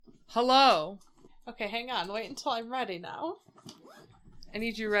Hello. Okay, hang on. Wait until I'm ready now. I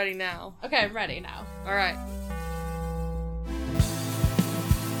need you ready now. Okay, I'm ready now. All right.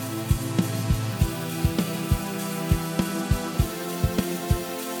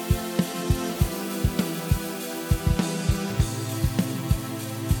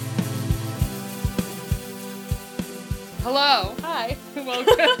 Hello. Hi.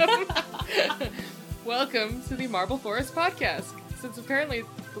 Welcome. Welcome to the Marble Forest podcast. Since apparently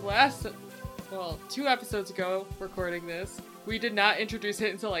the last, 2 episodes ago, recording this, we did not introduce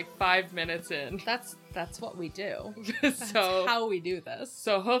it until like 5 minutes in. That's what we do. That's how we do this.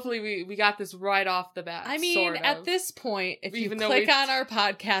 So hopefully we got this right off the bat. I mean, sort of. at this point, if Even you though click on our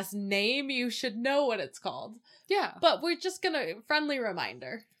podcast name, you should know what it's called. Yeah. But we're just gonna, friendly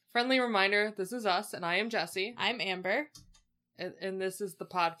reminder, this is us, and I am Jesse. I'm Amber. And this is the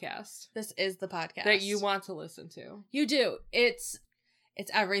podcast. This is the podcast. That you want to listen to. You do. It's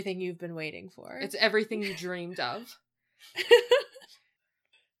everything you've been waiting for. It's everything you dreamed of.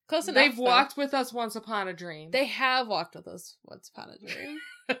 Close enough. They've walked with us once upon a dream. They have walked with us once upon a dream.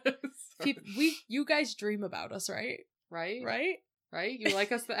 You guys dream about us, right? Right? Right? Right? You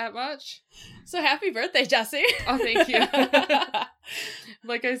like us that much? So happy birthday, Jesse. Oh, thank you.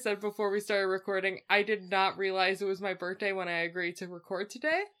 Like I said before we started recording, I did not realize it was my birthday when I agreed to record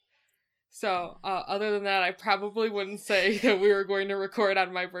today. So, other than that, I probably wouldn't say that we were going to record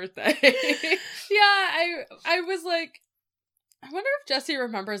on my birthday. Yeah, I was like, I wonder if Jessie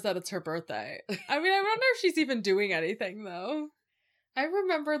remembers that it's her birthday. I mean, I wonder if she's even doing anything, though. I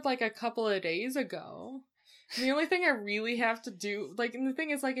remembered, like, a couple of days ago. The only thing I really have to do, like, and the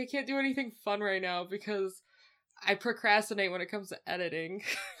thing is, like, I can't do anything fun right now because I procrastinate when it comes to editing.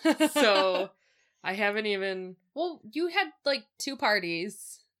 So, I haven't even... Well, you had, like, 2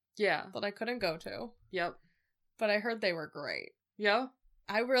 parties. Yeah. That I couldn't go to. Yep. But I heard they were great. Yeah?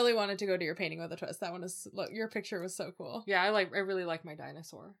 I really wanted to go to your painting with a twist. That one is... Look, your picture was so cool. Yeah, I really like my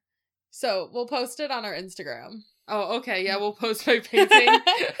dinosaur. So, we'll post it on our Instagram. Oh, okay. Yeah, we'll post my painting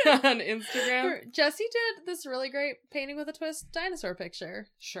on Instagram. Jessie did this really great painting with a twist dinosaur picture.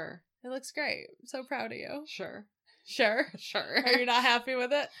 Sure. It looks great. I'm so proud of you. Sure. Sure? Sure. Are you not happy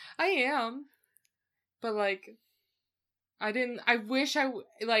with it? I am. But, like, I wish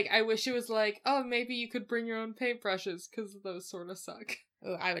it was like, oh, maybe you could bring your own paintbrushes, because those sort of suck.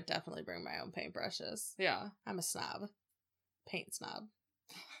 Oh, I would definitely bring my own paintbrushes. Yeah. I'm a snob. Paint snob.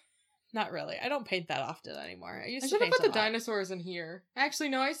 Not really. I don't paint that often anymore. I should have put the dinosaurs in here. Actually,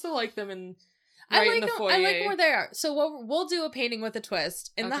 no, I still like them in the foyer. I like where they are. So we'll do a painting with a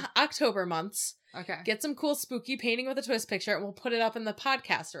twist in the October months. Okay. Get some cool spooky painting with a twist picture, and we'll put it up in the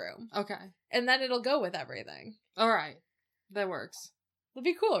podcast room. Okay. And then it'll go with everything. All right. That works. That'd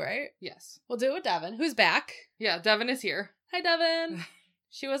be cool, right? Yes. We'll do it with Devin, who's back. Yeah, Devin is here. Hi, Devin.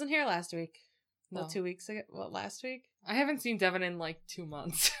 She wasn't here last week. No. Well, 2 weeks ago. Well, last week? I haven't seen Devin in, like, 2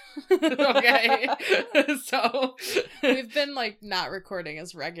 months. Okay. So. We've been, like, not recording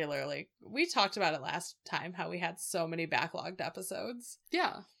as regularly. We talked about it last time, how we had so many backlogged episodes.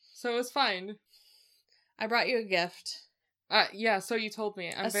 Yeah. So it was fine. I brought you a gift. Yeah, so you told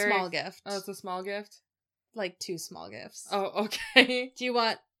me. Small gift. Oh, it's a small gift? Like 2 small gifts. Oh, okay. Do you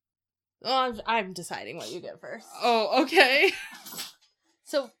want... Oh, I'm deciding what you get first. Oh, okay.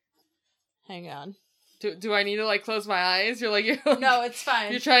 So, hang on. Do I need to, like, close my eyes? You're no, it's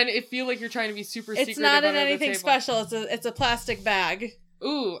fine. It feel like you're trying to be super secretive. It's not in anything special. It's a plastic bag.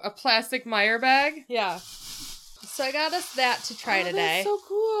 Ooh, a plastic Meyer bag? Yeah. So I got us that to try today. That's so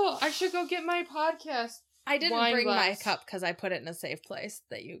cool. I should go get my podcast. I didn't bring my cup because I put it in a safe place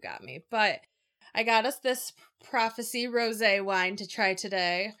that you got me. But I got us this Prophecy Rosé wine to try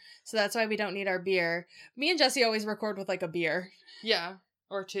today. So that's why we don't need our beer. Me and Jesse always record with, like, a beer. Yeah.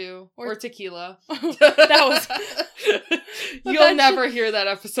 Or 2. Or tequila. That was... You'll never hear that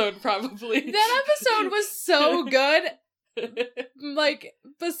episode, probably. That episode was so good. Like,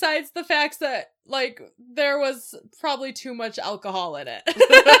 besides the fact that, like, there was probably too much alcohol in it.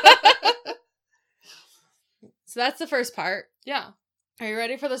 So that's the first part. Yeah. Are you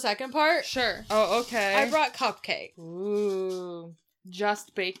ready for the second part? Sure. Oh, okay. I brought cupcake. Ooh.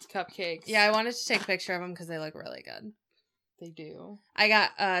 Just baked cupcakes. Yeah, I wanted to take a picture of them because they look really good. They do. I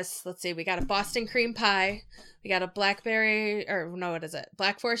got us, let's see, we got a Boston cream pie. We got a Black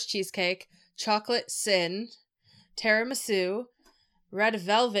Forest cheesecake, chocolate sin, tiramisu, red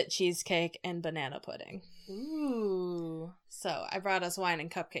velvet cheesecake, and banana pudding. Ooh. So I brought us wine and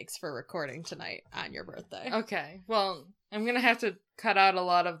cupcakes for recording tonight on your birthday. Okay. Well, I'm going to have to cut out a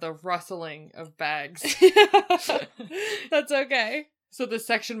lot of the rustling of bags. That's okay. So this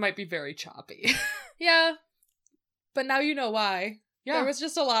section might be very choppy. Yeah. But now you know why. Yeah. There was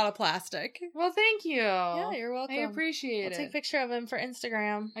just a lot of plastic. Well, thank you. Yeah, you're welcome. I appreciate We'll it. take a picture of him for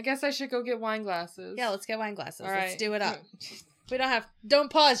Instagram. I guess I should go get wine glasses. Yeah, let's get wine glasses. All Let's right. do it up. We don't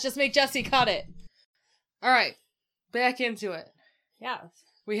pause, just make Jesse cut it. All right. Back into it. Yeah.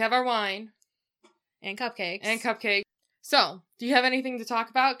 We have our wine. And cupcakes. And cupcake. So, do you have anything to talk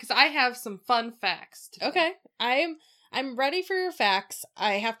about? Because I have some fun facts today. Okay. I'm ready for your facts.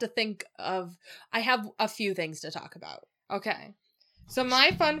 I have a few things to talk about. Okay. So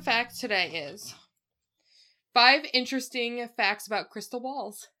my fun fact today is 5 interesting facts about crystal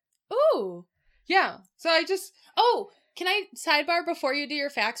balls. Ooh. Yeah. So Can I sidebar before you do your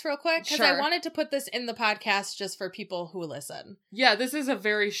facts real quick? Because I Sure. wanted to put this in the podcast just for people who listen. yeah, this is a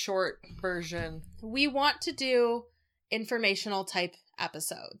very short version. We want to do informational type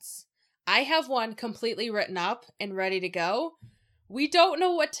episodes. I have one completely written up and ready to go. We don't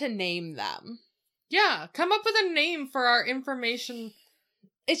know what to name them. Yeah, come up with a name for our information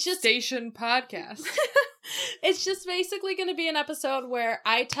It's just station podcast. it's just basically going to be an episode where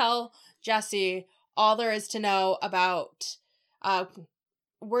I tell Jesse all there is to know about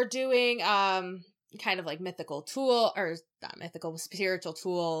we're doing kind of like mythical tool or not mythical spiritual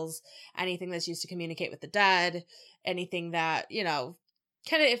tools, anything that's used to communicate with the dead, anything that, you know,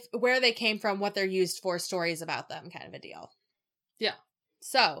 kind of where they came from, what they're used for, stories about them, kind of a deal. Yeah.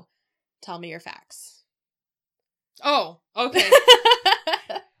 So, tell me your facts. Oh, okay.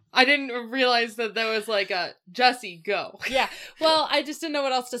 I didn't realize that there was like a Jesse, go. Yeah. Well, I just didn't know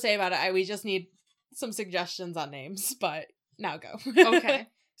what else to say about it. We just need some suggestions on names, but now go. Okay.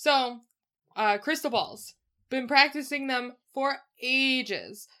 So, crystal balls. Been practicing them for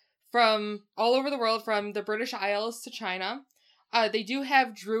ages. From all over the world, from the British Isles to China. They do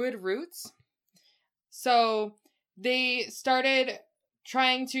have druid roots. So, they started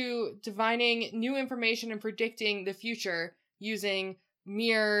trying to divining new information and predicting the future using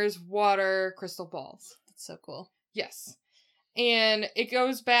mirrors, water, crystal balls. That's so cool. Yes. And it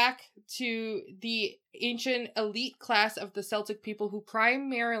goes back to the ancient elite class of the Celtic people who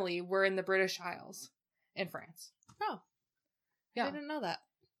primarily were in the British Isles and France. Oh. Yeah. I didn't know that.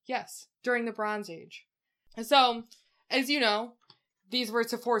 Yes, during the Bronze Age. And so, as you know, these were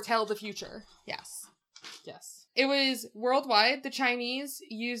to foretell the future. Yes. Yes. It was worldwide. The Chinese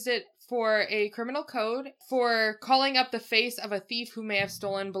used it for a criminal code for calling up the face of a thief who may have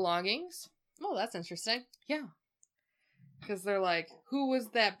stolen belongings. Oh, that's interesting. Yeah. Because they're like, who was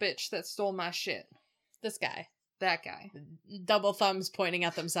that bitch that stole my shit? This guy. That guy. Double thumbs pointing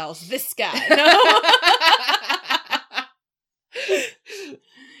at themselves. This guy.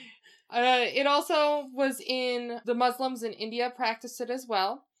 It also was in the Muslims in India practiced it as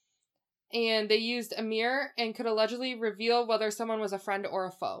well. And they used a mirror and could allegedly reveal whether someone was a friend or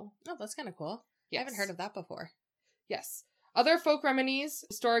a foe. Oh, that's kind of cool. Yes. I haven't heard of that before. Yes. Other folk remedies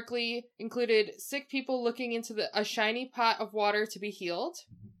historically included sick people looking into a shiny pot of water to be healed.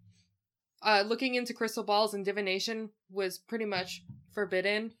 Looking into crystal balls and divination was pretty much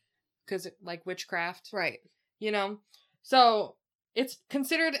forbidden because, like, witchcraft. Right. You know? So, it's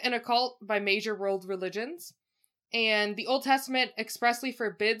considered an occult by major world religions. And the Old Testament expressly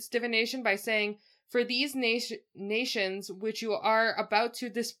forbids divination by saying, "For these nations which you are about to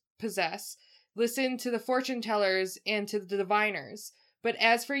dispossess, listen to the fortune tellers and to the diviners. But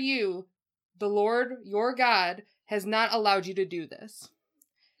as for you, the Lord your God has not allowed you to do this."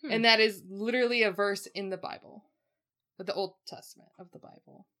 And that is literally a verse in the Bible. The Old Testament of the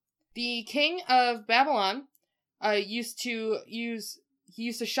Bible. The king of Babylon used to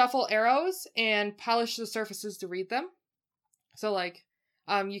shuffle arrows and polish the surfaces to read them. So, like,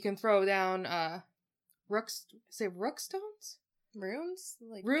 you can throw down rook stones? Runes?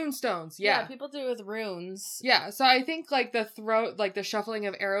 Like Rune stones, yeah. people do with runes. Yeah, so I think, like, the shuffling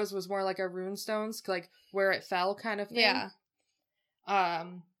of arrows was more like a rune stones, like, where it fell kind of thing. Yeah.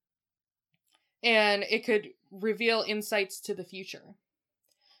 And it could reveal insights to the future.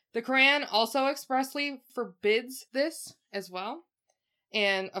 The Quran also expressly forbids this as well.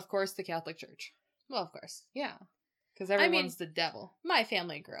 And, of course, the Catholic Church. Well, of course. Yeah. Because everyone's the devil. My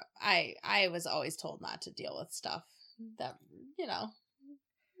family grew up. I was always told not to deal with stuff that, you know.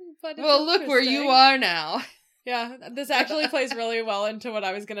 But Well, look where you are now. Yeah, this actually plays really well into what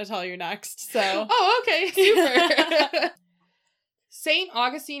I was going to tell you next, so. Oh, okay. Super. St.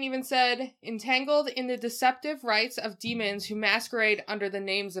 Augustine even said, "Entangled in the deceptive rites of demons who masquerade under the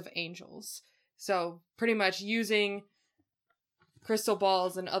names of angels." So, pretty much using crystal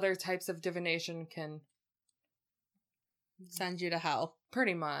balls and other types of divination can Send you to hell.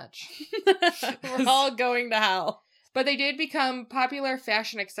 pretty much. We're all going to hell. But they did become popular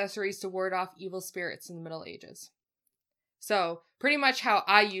fashion accessories to ward off evil spirits in the Middle Ages. So pretty much how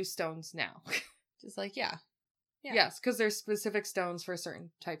I use stones now. Just like, yeah. Yes, because there's specific stones for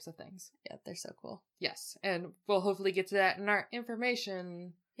certain types of things. Yeah, they're so cool. Yes, and we'll hopefully get to that in our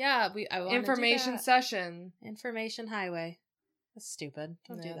information I want information session. Information highway. That's stupid.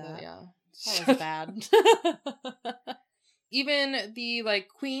 Don't do that. Yeah. That was bad. Even the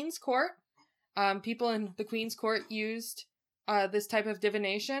Queen's Court, people in the Queen's Court used this type of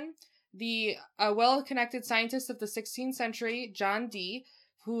divination. The well-connected scientist of the 16th century, John Dee,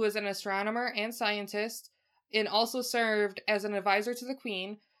 who was an astronomer and scientist, and also served as an advisor to the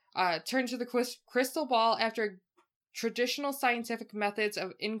Queen, turned to the crystal ball after traditional scientific methods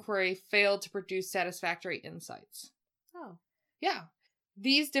of inquiry failed to produce satisfactory insights. Oh. Yeah.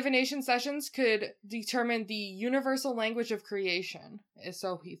 These divination sessions could determine the universal language of creation,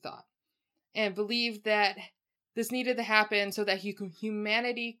 so he thought, and believed that this needed to happen so that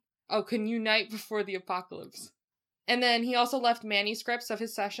humanity can unite before the apocalypse. And then he also left manuscripts of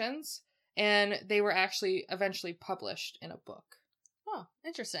his sessions, and they were actually eventually published in a book. Oh,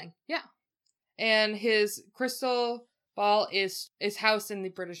 interesting. Yeah. And his crystal ball is housed in the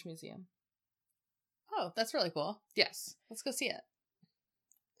British Museum. Oh, that's really cool. Yes. Let's go see it.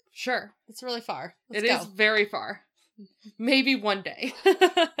 It's It's really far. Let's It go. is very far. Maybe one day.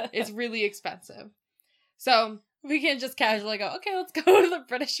 It's really expensive. So we can't just casually go, okay, let's go to the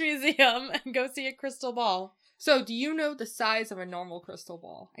British Museum and go see a crystal ball. So do you know the size of a normal crystal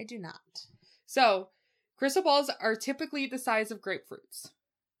ball? I do not. So crystal balls are typically the size of grapefruits.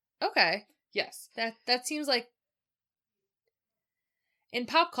 Okay. Yes. That seems like in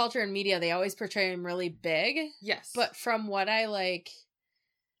pop culture and media, they always portray them really big. Yes. But from what I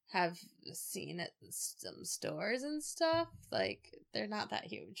have seen at some stores and stuff, they're not that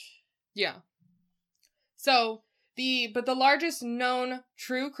huge. Yeah. So the largest known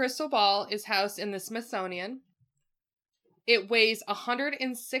true crystal ball is housed in the Smithsonian. It weighs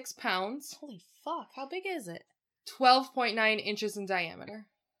 106 pounds. Holy fuck, how big is it? 12.9 inches in diameter.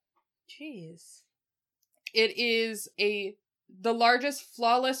 Jeez. It is the largest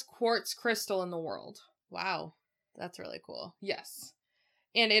flawless quartz crystal in the world. Wow. That's really cool. Yes.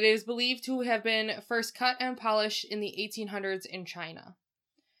 And it is believed to have been first cut and polished in the 1800s in China.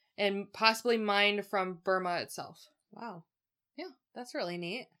 And possibly mined from Burma itself. Wow. Yeah. That's really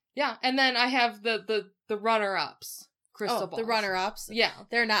neat. Yeah. And then I have the runner-ups crystal balls. The runner-ups? Yeah.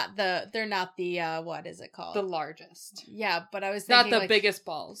 They're not the what is it called? The largest. Yeah, but I was thinking not the biggest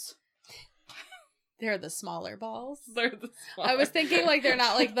balls. They're the smaller balls. They're the smaller. I was thinking they're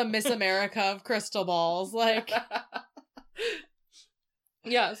not the Miss America of crystal balls.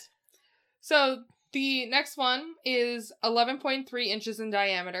 Yes. So the next one is 11.3 inches in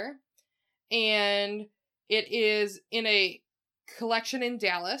diameter. And it is in a collection in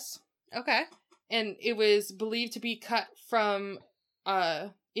Dallas. Okay. And it was believed to be cut from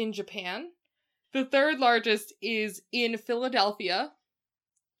in Japan. The third largest is in Philadelphia.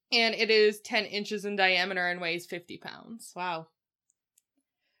 And it is 10 inches in diameter and weighs 50 pounds. Wow.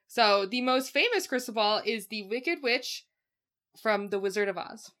 So the most famous crystal ball is the Wicked Witch from The Wizard of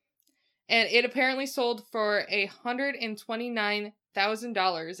Oz. And it apparently sold for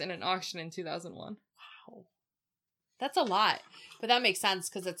 $129,000 in an auction in 2001. Wow. That's a lot. But that makes sense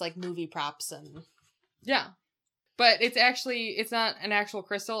because it's movie props and... Yeah. But it's not an actual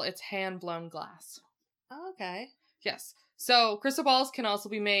crystal, it's hand-blown glass. Oh, okay. Yes. So crystal balls can also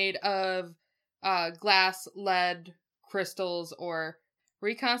be made of glass, lead, crystals, or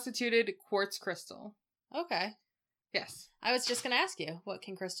reconstituted quartz crystal. Okay. Yes. I was just going to ask you, what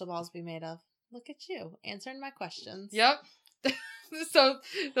can crystal balls be made of? Look at you, answering my questions. Yep. So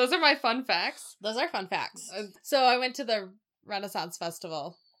those are my fun facts. Those are fun facts. So I went to the Renaissance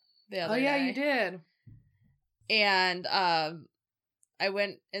Festival the other day. Oh, yeah, you did. And I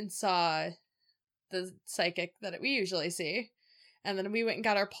went and saw the psychic that we usually see. And then we went and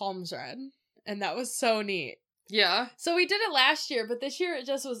got our palms read. And that was so neat. Yeah. So we did it last year, but this year it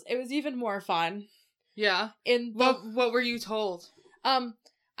was even more fun. Yeah. What were you told? I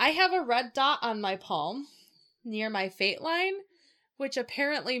have a red dot on my palm near my fate line, which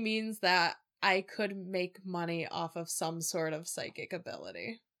apparently means that I could make money off of some sort of psychic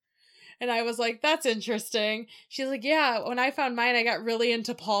ability. And I was like, that's interesting. She's like, yeah, when I found mine, I got really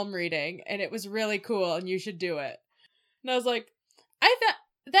into palm reading and it was really cool and you should do it. And I was like, I thought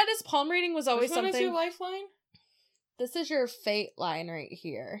that is palm reading was always something. Which one is your lifeline? This is your fate line right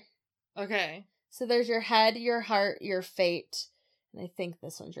here. Okay. So there's your head, your heart, your fate, and I think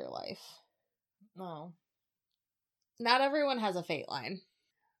this one's your life. No. Not everyone has a fate line.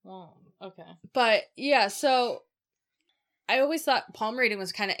 Oh, okay. But yeah, so I always thought palm reading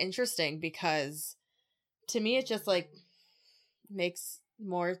was kind of interesting because to me it's just makes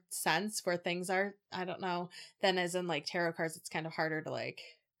more sense where things are, I don't know, then as in like tarot cards, it's kind of harder to like,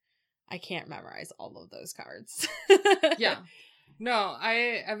 I can't memorize all of those cards. Yeah. No,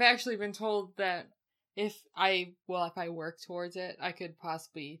 I've actually been told that if I work towards it, I could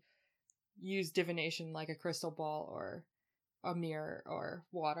possibly use divination like a crystal ball or a mirror or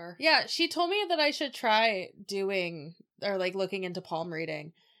water. Yeah, she told me that I should try doing or like looking into palm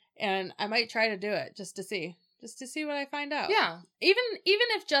reading, and I might try to do it just to see what I find out. Yeah. Even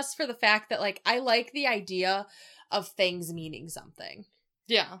if just for the fact that like I like the idea of things meaning something.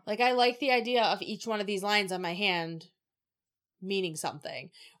 Yeah. Like I like the idea of each one of these lines on my hand meaning something,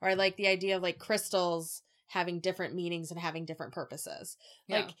 or I like the idea of like crystals having different meanings and having different purposes.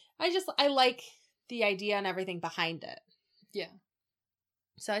 Yeah. Like I like the idea and everything behind it. Yeah.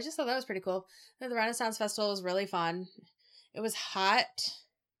 So I just thought that was pretty cool. The Renaissance Festival was really fun. It was hot,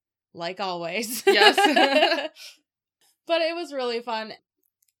 like always. Yes. But it was really fun.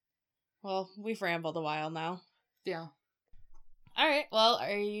 Well, we've rambled a while now. Yeah. All right. Well,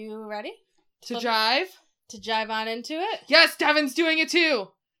 are you ready To jive? to jive on into it? Yes, Devin's doing it too.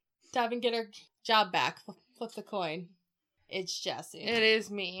 Dive and get her job back. Flip the coin. It's Jessie. It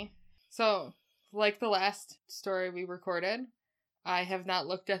is me. So, like the last story we recorded, I have not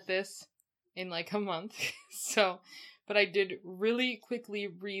looked at this in like a month. But I did really quickly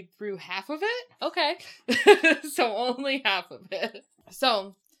read through half of it. Okay. So only half of it.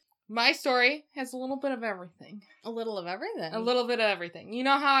 So, my story has a little bit of everything. A little of everything. A little bit of everything. You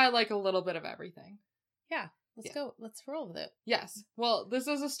know how I like a little bit of everything. Yeah. Let's go. Let's roll with it. Yes. Well, this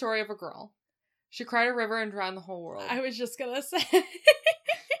is a story of a girl. She cried a river and drowned the whole world. I was just gonna say.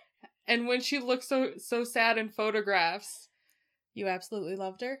 And when she looked so sad in photographs, You absolutely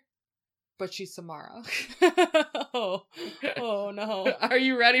loved her? but she's Samara. Oh no. Are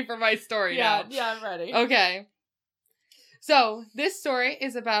you ready for my story now? Yeah, I'm ready. Okay. So, this story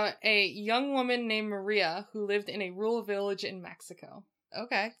is about a young woman named Maria who lived in a rural village in Mexico.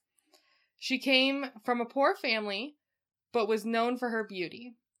 Okay. She came from a poor family, but was known for her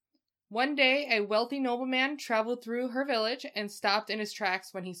beauty. One day, a wealthy nobleman traveled through her village and stopped in his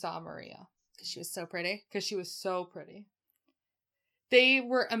tracks when he saw Maria. She was so pretty. Because she was so pretty. They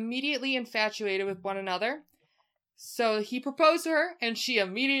were immediately infatuated with one another. So he proposed to her, and she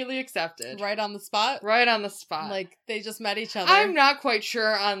immediately accepted. Right on the spot? Right on the spot. Like, they just met each other. I'm not quite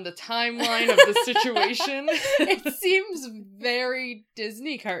sure on the timeline of the situation. It seems very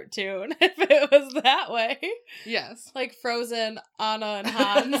Disney cartoon, if it was that way. Yes. Like Frozen, Anna, and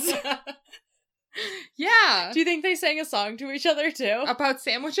Hans. Yeah. Do you think they sang a song to each other, too? About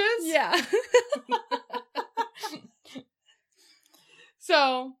sandwiches? Yeah.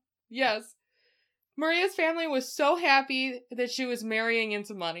 So, yes. Maria's family was so happy that she was marrying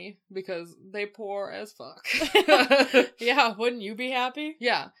into money because they poor as fuck. Yeah, wouldn't you be happy?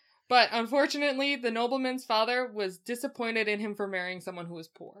 Yeah. But unfortunately, the nobleman's father was disappointed in him for marrying someone who was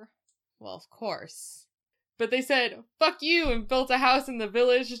poor. Well, of course. But they said, fuck you, and built a house in the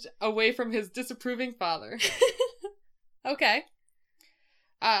village away from his disapproving father. Okay.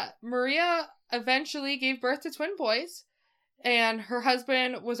 Maria eventually gave birth to twin boys, and her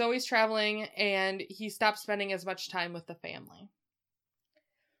husband was always traveling, and he stopped spending as much time with the family.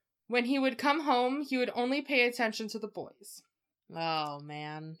 When he would come home, he would only pay attention to the boys. Oh,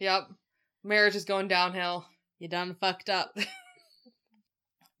 man. Yep. Marriage is going downhill. You done fucked up.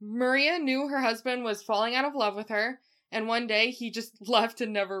 Maria knew her husband was falling out of love with her, and one day he just left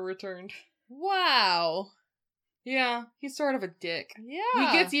and never returned. Wow. Yeah, he's sort of a dick. Yeah.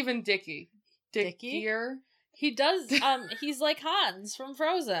 He gets even dicky. Dicky? Dickier. He does, he's like Hans from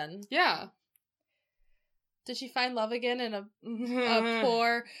Frozen. Yeah. Did she find love again in a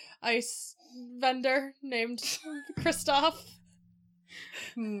poor ice vendor named Kristoff?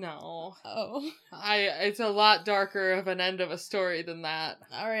 No. Oh. It's a lot darker of an end of a story than that.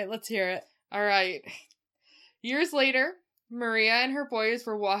 Alright, let's hear it. Alright. Years later, Maria and her boys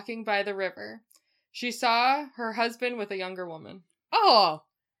were walking by the river. She saw her husband with a younger woman. Oh!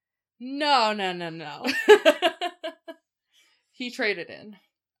 No. He traded in.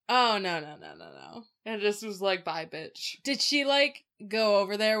 Oh, no. And just was like, bye, bitch. Did she, like, go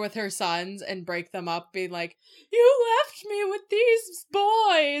over there with her sons and break them up, being like, you left me with these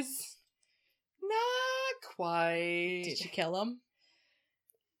boys? Not quite. Did she kill them?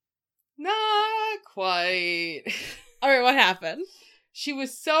 Not quite. Alright, what happened? She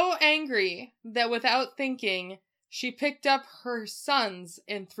was so angry that without thinking, she picked up her sons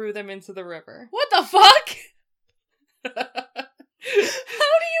and threw them into the river. What the fuck? How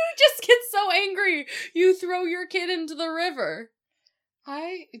do you just get so angry you throw your kid into the river?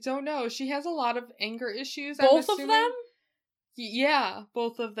 I don't know. She has a lot of anger issues. Both of them? Yeah,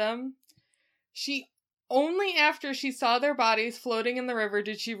 both of them. Only after she saw their bodies floating in the river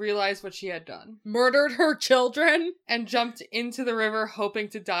did she realize what she had done. Murdered her children? And jumped into the river hoping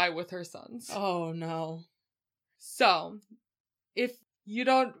to die with her sons. Oh, no. So, if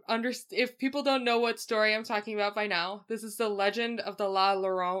people don't know what story I'm talking about by now, this is the legend of the La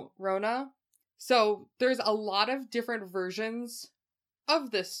Llorona. So, there's a lot of different versions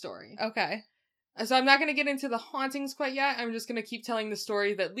of this story. Okay. So I'm not going to get into the hauntings quite yet. I'm just going to keep telling the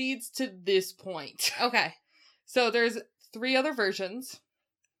story that leads to this point. Okay. So there's 3 other versions.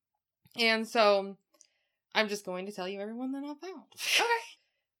 And so I'm just going to tell you everyone that I found. Okay.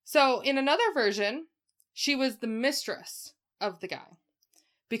 So in another version, she was the mistress of the guy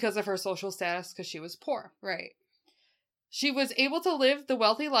because of her social status, because she was poor. Right. She was able to live the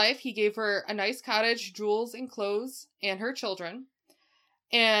wealthy life. He gave her a nice cottage, jewels, and clothes, and her children.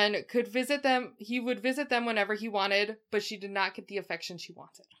 And could visit them. He would visit them whenever he wanted, but she did not get the affection she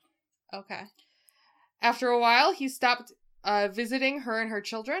wanted. Okay. After a while, he stopped visiting her and her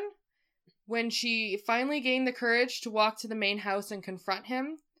children. When she finally gained the courage to walk to the main house and confront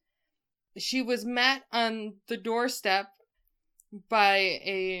him, she was met on the doorstep by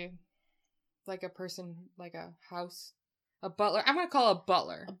a butler. I'm going to call a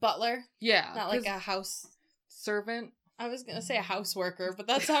butler. A butler? Yeah. Not like a house servant. I was going to say a house worker, but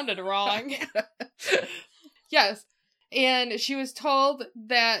that sounded wrong. Yes. And she was told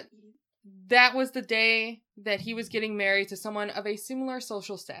that that was the day that he was getting married to someone of a similar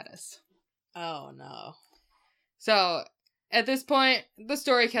social status. Oh, no. So, at this point, the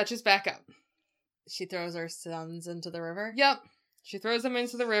story catches back up. She throws her sons into the river? Yep. She throws them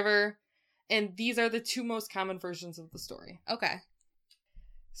into the river, and these are the 2 most common versions of the story. Okay.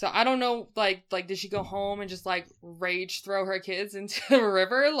 So, I don't know, like, did she go home and just, rage throw her kids into the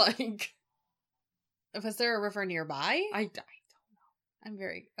river? Was there a river nearby? I don't know. I'm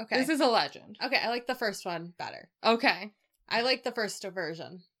very... Okay. This is a legend. Okay, I like the first one better. Okay. I like the first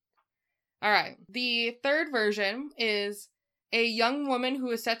version. All right. The 3rd version is a young woman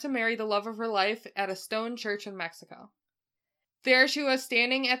who is set to marry the love of her life at a stone church in Mexico. There she was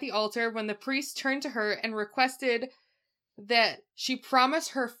standing at the altar when the priest turned to her and requested that she promise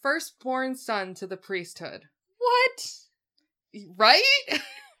her firstborn son to the priesthood. What? Right?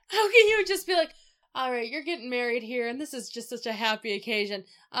 How can you just be like, all right, you're getting married here, and this is just such a happy occasion.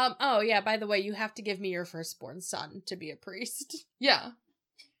 Oh yeah, by the way, you have to give me your firstborn son to be a priest. Yeah.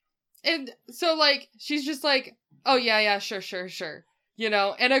 And so, she's just like, oh yeah, sure.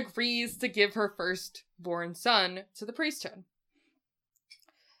 And agrees to give her firstborn son to the priesthood.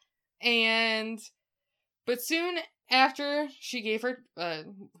 But soon after she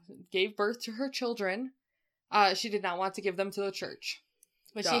gave birth to her children, she did not want to give them to the church.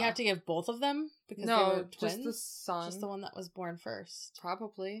 Would she have to give both of them? Because they were twins? Just the son. Just the one that was born first.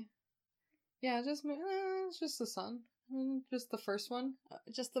 Probably. Yeah, just the son. Just the first one.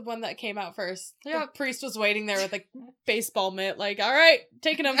 Just the one that came out first. Yeah. The priest was waiting there with a baseball mitt, all right,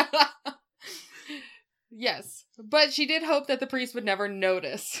 taking him. Yes. But she did hope that the priest would never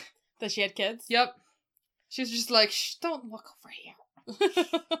notice. That she had kids? Yep. She's just like, shh, don't look over here.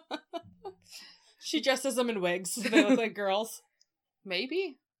 She dresses them in wigs so they look like girls.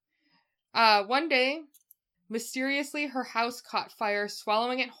 Maybe. One day, mysteriously, her house caught fire,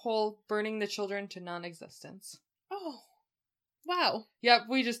 swallowing it whole, burning the children to non-existence. Oh. Wow. Yep,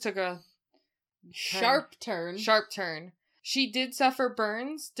 we just took a sharp turn. Sharp turn. She did suffer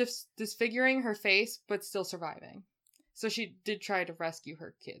burns, disfiguring her face, but still surviving. So she did try to rescue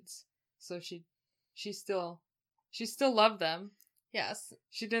her kids. So she still loved them. Yes.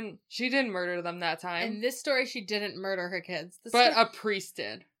 She didn't murder them that time. In this story, she didn't murder her kids. A priest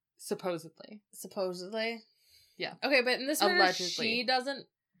did, supposedly. Supposedly? Yeah. Okay, but in this murder, allegedly,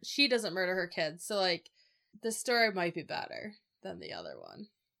 she doesn't murder her kids. So, this story might be better than the other one.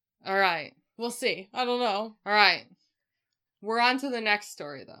 All right. We'll see. I don't know. All right. We're on to the next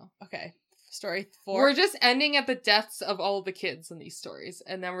story, though. Okay. Story 4. We're just ending at the deaths of all the kids in these stories,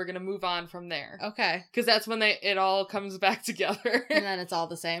 and then we're going to move on from there. Okay. Because that's when it all comes back together. And then it's all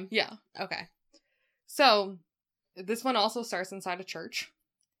the same? Yeah. Okay. So, this one also starts inside a church,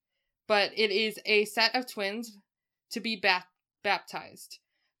 but it is a set of twins to be baptized.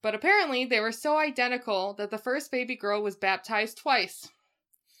 But apparently, they were so identical that the first baby girl was baptized twice,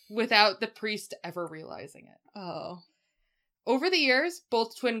 without the priest ever realizing it. Oh. Over the years,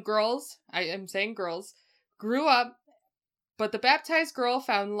 both twin girls, I am saying girls, grew up, but the baptized girl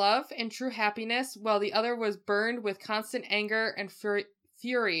found love and true happiness, while the other was burned with constant anger and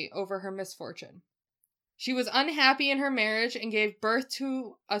fury over her misfortune. She was unhappy in her marriage and gave birth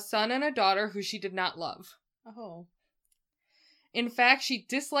to a son and a daughter who she did not love. Oh. In fact, she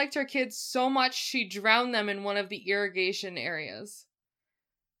disliked her kids so much she drowned them in one of the irrigation areas.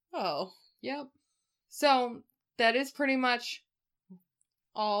 Oh. Yep. So, that is pretty much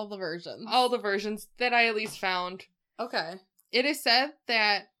All the versions. all the versions that I at least found. Okay. It is said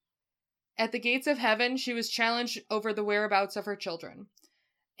that at the gates of heaven, she was challenged over the whereabouts of her children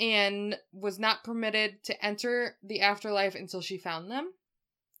and was not permitted to enter the afterlife until she found them,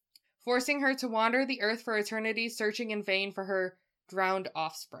 forcing her to wander the earth for eternity, searching in vain for her drowned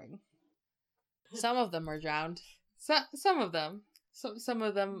offspring. Some of them were drowned. Some of them. Some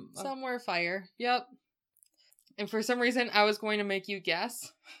of them. Some were fire. Yep. And for some reason, I was going to make you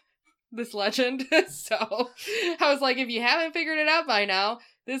guess this legend. So I was like, if you haven't figured it out by now,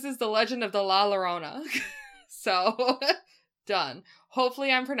 this is the legend of the La Llorona. So, done.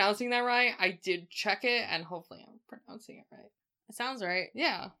 Hopefully I'm pronouncing that right. I did check it, and hopefully I'm pronouncing it right. It sounds right.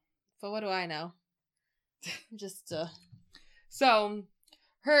 Yeah. But what do I know? Just, So,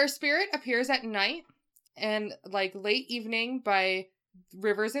 her spirit appears at night and, like, late evening by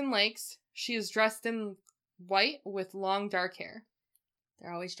rivers and lakes. She is dressed in white with long dark hair.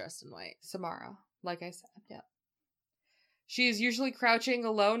 They're always dressed in white. Samara, like I said, yep. She is usually crouching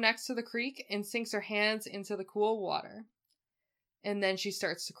low next to the creek and sinks her hands into the cool water. And then she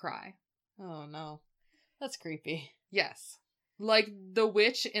starts to cry. Oh no. That's creepy. Yes. Like the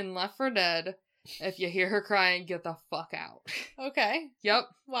witch in Left 4 Dead. If you hear her crying, get the fuck out. Okay. Yep.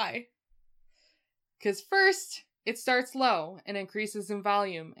 Why? Because first, it starts low and increases in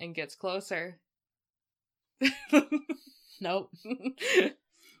volume and gets closer. Nope.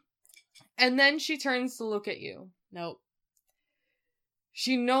 And then she turns to look at you. Nope.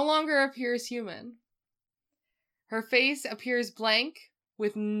 She no longer appears human. Her face appears blank,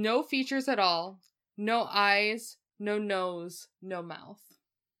 with no features at all, no eyes, no nose, no mouth.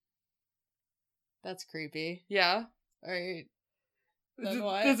 That's creepy. Yeah? Alright. Then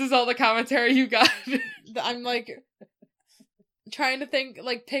what? This is all the commentary you got. I'm like trying to think,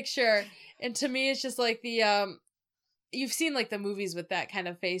 like, picture, and to me it's just like the you've seen like the movies with that kind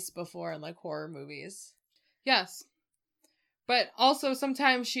of face before in like horror movies. Yes. But also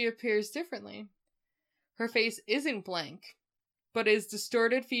sometimes she appears differently. Her face isn't blank, but is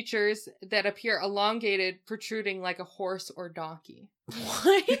distorted features that appear elongated, protruding like a horse or donkey.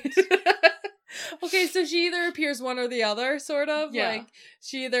 What? Okay, so she either appears one or the other, sort of. Yeah. Like,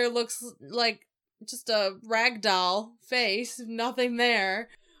 she either looks like just a ragdoll face, nothing there,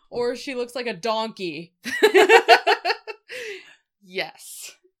 or she looks like a donkey.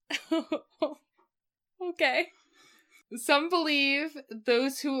 Yes. Okay. Some believe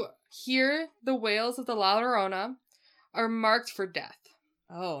those who hear the wails of the La Llorona are marked for death.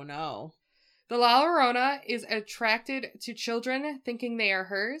 Oh, no. The La Llorona is attracted to children thinking they are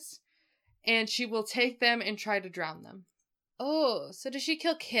hers, and she will take them and try to drown them. Oh, so does she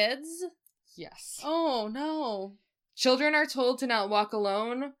kill kids? Yes. Oh, no. Children are told to not walk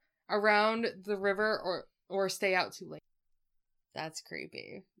alone around the river or stay out too late. That's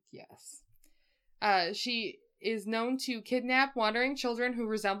creepy. Yes. She is known to kidnap wandering children who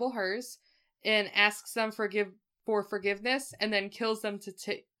resemble hers and asks them for forgiveness and then kills them to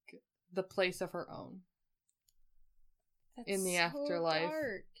take the place of her own. That's in the so afterlife.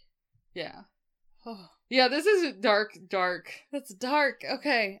 Dark. Yeah. Oh, Yeah, this is dark. that's dark.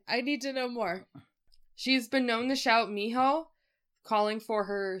 Okay, I need to know more. She's been known to shout Mijo, calling for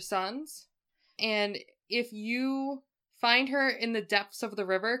her sons. And if you find her in the depths of the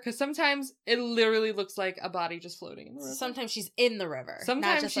river, because sometimes it literally looks like a body just floating in the river. Sometimes she's in the river.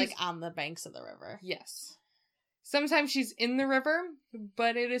 Sometimes not just she's- like on the banks of the river. Yes. Sometimes she's in the river,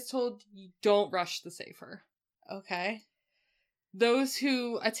 but it is told you don't rush to save her. Okay. Those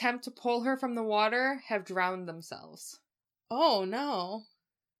who attempt to pull her from the water have drowned themselves. Oh, no.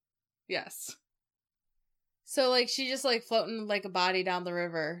 Yes. So, like, she just, like, floating like a body down the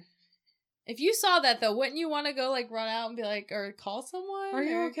river. If you saw that, though, wouldn't you want to go, like, run out and be like, or call someone? Are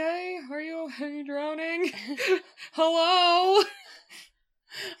you or... okay? Are you drowning? Hello?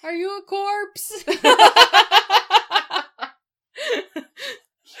 Are you a corpse?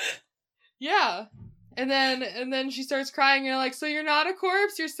 Yeah. And then she starts crying, and you're like, so you're not a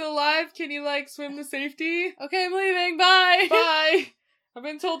corpse? You're still alive? Can you, like, swim to safety? Okay, I'm leaving. Bye. Bye! I've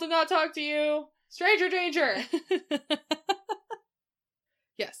been told to not talk to you. Stranger danger!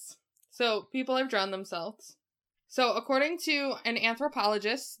 Yes. So, people have drowned themselves. So, according to an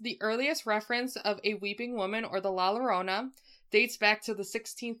anthropologist, the earliest reference of a weeping woman or the La Llorona dates back to the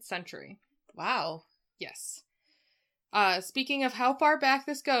 16th century. Wow. Yes. Speaking of how far back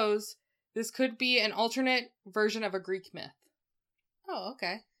this goes, this could be an alternate version of a Greek myth. Oh,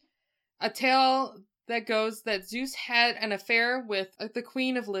 okay. A tale that goes that Zeus had an affair with the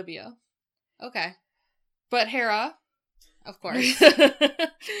queen of Libya. Okay. But Hera, Of course.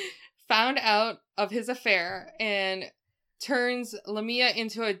 found out of his affair and turns Lamia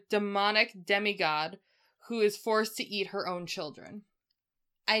into a demonic demigod who is forced to eat her own children.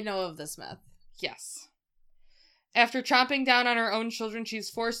 I know of this myth. Yes. After chomping down on her own children, she's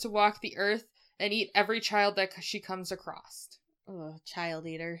forced to walk the earth and eat every child that she comes across. Oh, child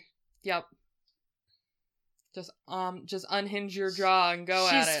eater. Yep. Just unhinge your jaw and go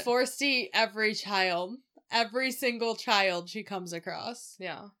at it. She's forced to eat every child. Every single child she comes across.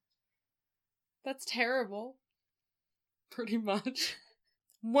 Yeah. That's terrible. Pretty much.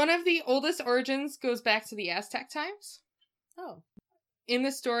 One of the oldest origins goes back to the Aztec times. Oh. In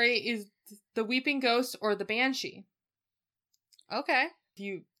the story is the weeping ghost or the banshee. Okay.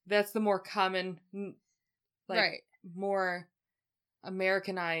 That's the more common, Right. more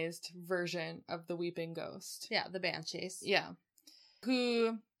Americanized version of the weeping ghost. Yeah, the banshees. Yeah.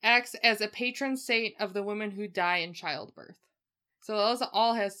 Who acts as a patron saint of the women who die in childbirth. So those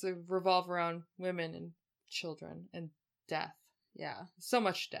all has to revolve around women and children and death. Yeah. So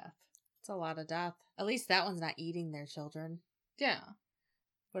much death. It's a lot of death. At least that one's not eating their children. Yeah.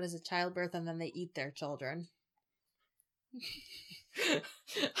 What is it? Childbirth and then they eat their children.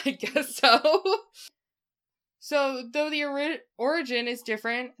 I guess so. So, though the origin is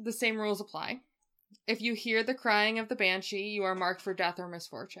different, the same rules apply. If you hear the crying of the banshee, you are marked for death or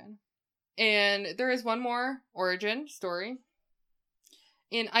misfortune. And there is one more origin story.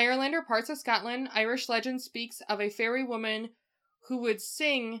 In Ireland or parts of Scotland, Irish legend speaks of a fairy woman who would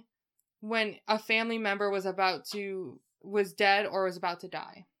sing when a family member was dead or was about to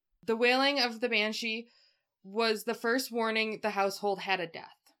die. The wailing of the banshee was the first warning the household had a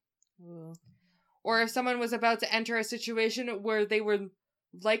death. Ooh. Or if someone was about to enter a situation where they would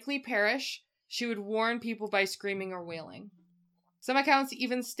likely perish, she would warn people by screaming or wailing. Some accounts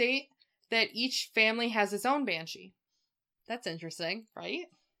even state that each family has its own banshee. That's interesting. Right?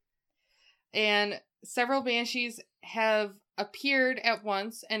 And several banshees have appeared at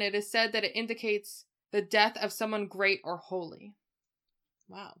once, and it is said that it indicates the death of someone great or holy.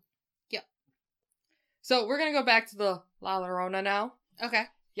 Wow. Yep. So we're going to go back to the La Llorona now. Okay.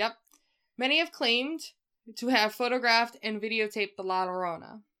 Yep. Many have claimed to have photographed and videotaped the La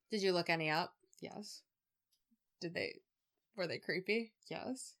Llorona. Did you look any up? Yes. Were they creepy?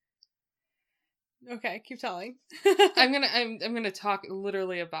 Yes. Okay, keep telling. I'm gonna talk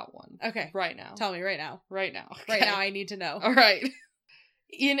literally about one. Okay. Right now. Tell me right now. Right now. Okay. Right now I need to know. All right.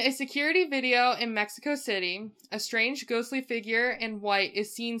 In a security video in Mexico City, a strange ghostly figure in white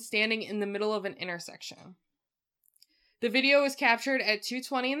is seen standing in the middle of an intersection. The video was captured at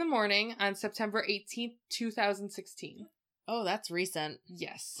 2:20 in the morning on September 18th, 2016. Oh, that's recent.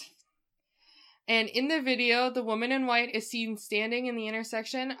 Yes. And in the video, the woman in white is seen standing in the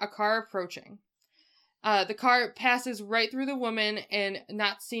intersection, a car approaching. The car passes right through the woman and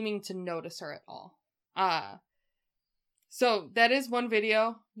not seeming to notice her at all. So that is one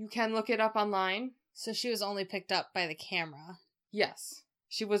video. You can look it up online. So she was only picked up by the camera. Yes.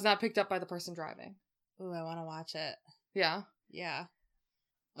 She was not picked up by the person driving. Ooh, I want to watch it. Yeah? Yeah.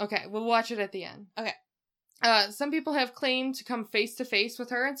 Okay, we'll watch it at the end. Okay. Some people have claimed to come face to face with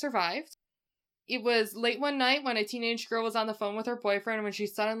her and survived. It was late one night when a teenage girl was on the phone with her boyfriend when she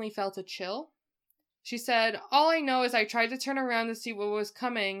suddenly felt a chill. She said, "All I know is I tried to turn around to see what was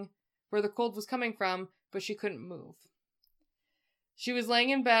coming, where the cold was coming from, but she couldn't move." She was laying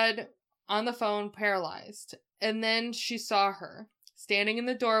in bed on the phone, paralyzed, and then she saw her, standing in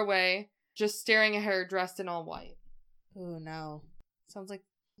the doorway, just staring at her, dressed in all white. Oh no. Sounds like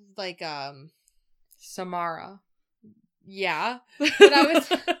Samara. Yeah. But I was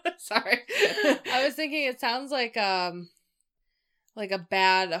sorry. I was thinking it sounds like a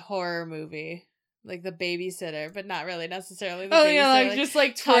bad horror movie. Like The Babysitter, but not really necessarily the babysitter. Yeah, like just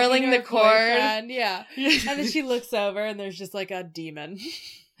like twirling the cord. Boyfriend. Yeah. And then she looks over and there's just like a demon.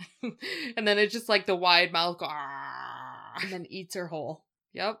 And then it's just like the wide mouth go, and then eats her whole.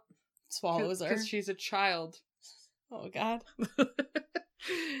 Yep. Swallows her. Because she's a child. Oh god.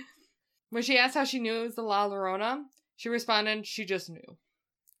 When she asked how she knew it was the La Llorona, she responded she just knew.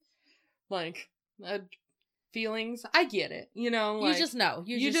 Like, feelings, I get it, you know? Like, you just know.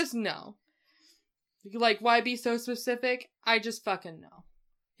 You just know. Like, why be so specific? I just fucking know.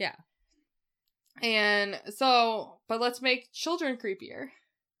 Yeah. And so, but let's make children creepier.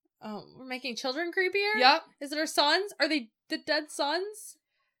 Oh, we're making children creepier? Yep. Is it our sons? Are they the dead sons?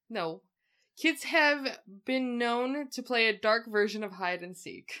 No. Kids have been known to play a dark version of hide and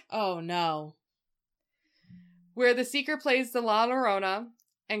seek, Oh no. where the seeker plays the La Llorona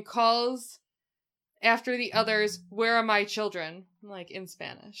and calls after the others, "Where are my children?" Like in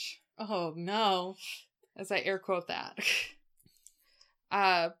Spanish. Oh, no. As I air quote that.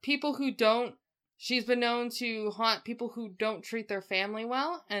 She's been known to haunt people who don't treat their family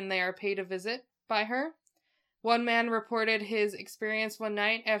well, and they are paid a visit by her. One man reported his experience one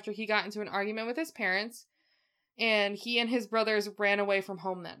night after he got into an argument with his parents, and he and his brothers ran away from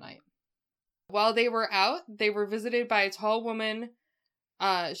home that night. While they were out, they were visited by a tall woman.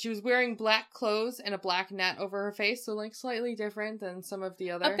 She was wearing black clothes and a black net over her face, so like slightly different than some of the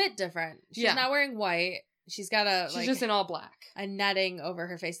other. A bit different. She's not wearing white. She's got She's just in all black. A netting over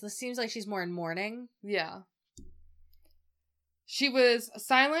her face. This seems like she's more in mourning. Yeah. She was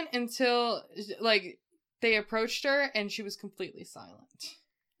silent until, like, they approached her, and she was completely silent.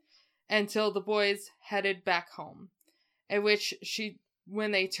 Until the boys headed back home. At which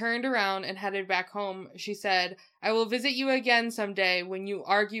when they turned around and headed back home, she said, "I will visit you again someday when you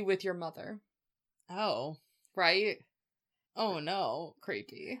argue with your mother." Oh. Right? Oh, no.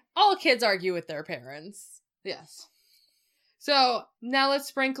 Creepy. All kids argue with their parents. Yes. So, now let's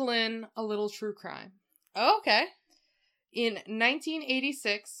sprinkle in a little true crime. Oh, okay. In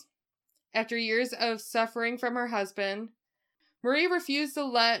 1986, after years of suffering from her husband, Marie refused to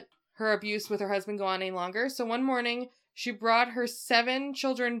let her abuse with her husband go on any longer, so one morning, she brought her 7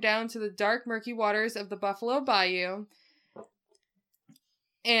 children down to the dark, murky waters of the Buffalo Bayou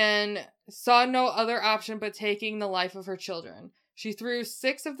and saw no other option but taking the life of her children. She threw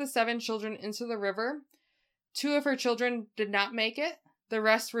 6 of the 7 children into the river. 2 of her children did not make it. The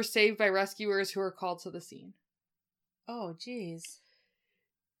rest were saved by rescuers who were called to the scene. Oh, jeez.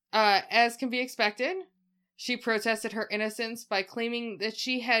 As can be expected, she protested her innocence by claiming that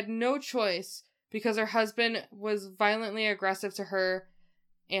she had no choice because her husband was violently aggressive to her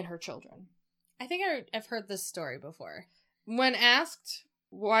and her children. I think I've heard this story before. When asked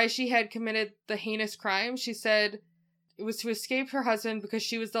why she had committed the heinous crime, she said it was to escape her husband because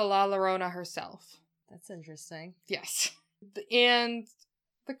she was the La Llorona herself. That's interesting. Yes. And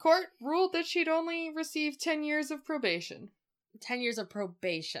the court ruled that she'd only received 10 years of probation. 10 years of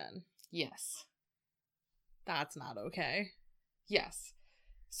probation. Yes. That's not okay. Yes.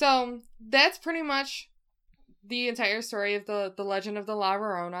 So, that's pretty much the entire story of the legend of the La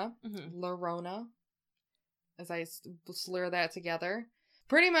Llorona. Mm-hmm. Llorona. As I slur that together.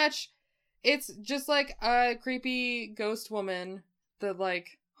 Pretty much, it's just like a creepy ghost woman that,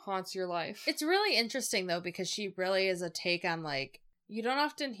 like, haunts your life. It's really interesting, though, because she really is a take on, like, you don't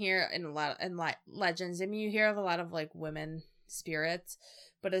often hear in legends. I mean, you hear of a lot of, like, women spirits,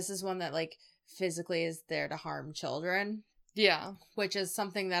 but this is one that, like, physically is there to harm children. Yeah. Which is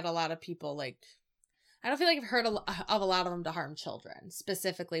something that a lot of people, like, I don't feel like I've heard of a lot of them to harm children,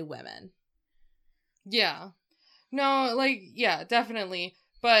 specifically women. Yeah. No, like, yeah, definitely.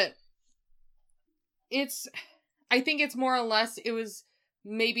 But I think it's more or less, it was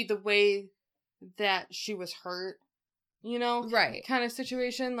maybe the way that she was hurt, you know? Right. Kind of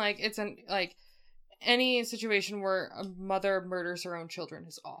situation. Like, it's any situation where a mother murders her own children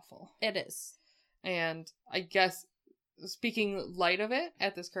is awful. It is. And I guess, speaking light of it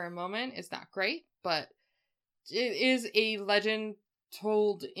at this current moment, it's not great, but it is a legend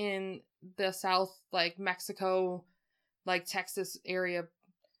told in the South, like Mexico, like Texas area,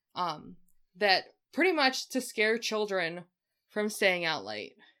 that pretty much to scare children from staying out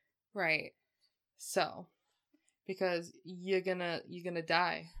late. Right. So, because you're gonna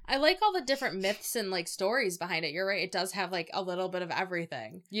die. I like all the different myths and, like, stories behind it. You're right. It does have, like, a little bit of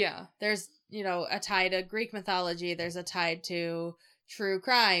everything. Yeah. There's, you know, a tie to Greek mythology. There's a tie to true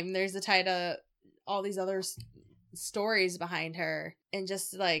crime. There's a tie to all these other stories behind her. And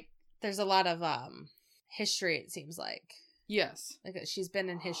just, like, there's a lot of history, it seems like. Yes. Like, she's been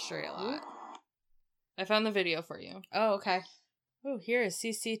in history a lot. I found the video for you. Oh, okay. Oh, here is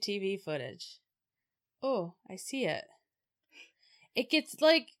CCTV footage. Oh, I see it. It gets,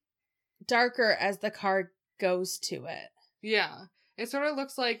 like, darker as the car goes to it. Yeah. It sort of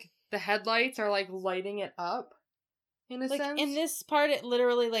looks like the headlights are, like, lighting it up, in a sense. Like, in this part, it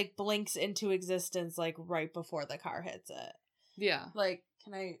literally, like, blinks into existence, like, right before the car hits it. Yeah. Like,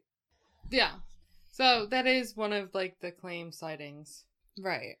 can I... Yeah. So, that is one of, like, the claimed sightings.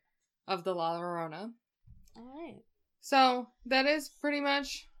 Right. Of the La Llorona. Alright. So, that is pretty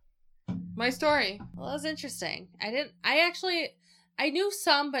much my story. Well, that was interesting. I knew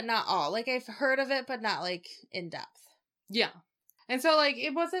some, but not all. Like, I've heard of it, but not, like, in depth. Yeah. And so, like,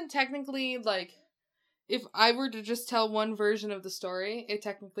 it wasn't technically, like, if I were to just tell one version of the story, it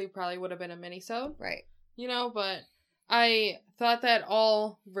technically probably would have been a mini-sode. Right. You know, but I thought that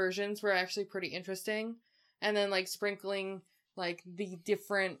all versions were actually pretty interesting. And then, like, sprinkling, like, the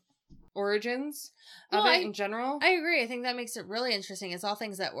different origins of Well, it in general. I agree. I think that makes it really interesting. It's all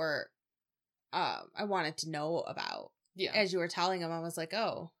things that were I wanted to know about. Yeah. As you were telling them, I was like,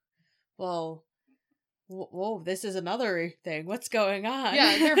 oh, well, whoa, this is another thing. What's going on?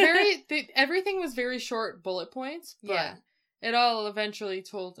 Yeah, everything was very short bullet points, but Yeah. it all eventually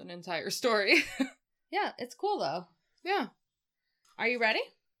told an entire story. Yeah, it's cool though. Yeah. Are you ready?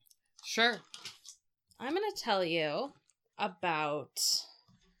 Sure. I'm going to tell you about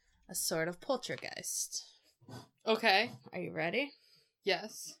a sort of poltergeist. Okay. Are you ready?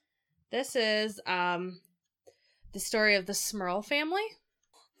 Yes. This is the story of the Smurl family.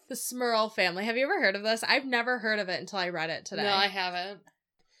 The Smurl family. Have you ever heard of this? I've never heard of it until I read it today. No, I haven't.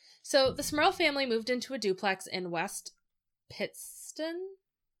 So the Smurl family moved into a duplex in West Pittston?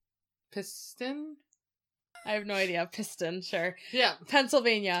 Piston? I have no idea. Piston, sure. Yeah.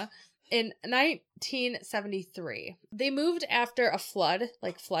 Pennsylvania. In 1973. They moved after a flood,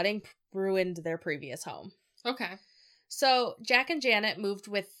 like flooding ruined their previous home. Okay. So Jack and Janet moved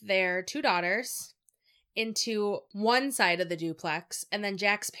with their 2 daughters into one side of the duplex, and then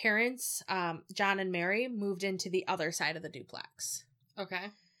Jack's parents, John and Mary, moved into the other side of the duplex. Okay.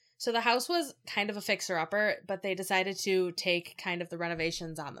 So the house was kind of a fixer-upper, but they decided to take kind of the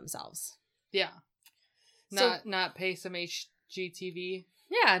renovations on themselves. Yeah. So- Not pay some HGTV.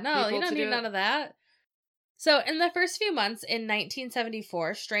 Yeah, no, People you don't to need do none it. of that. So in the first few months in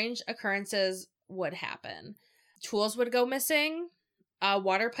 1974, strange occurrences would happen. Tools would go missing,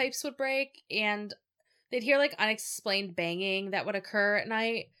 water pipes would break, and they'd hear like unexplained banging that would occur at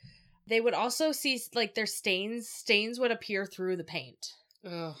night. They would also see like their stains. Stains would appear through the paint.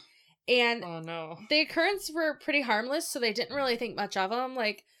 Ugh. And Oh no. the occurrences were pretty harmless, so they didn't really think much of them.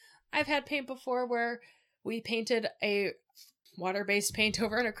 Like, I've had paint before where we painted a water-based paint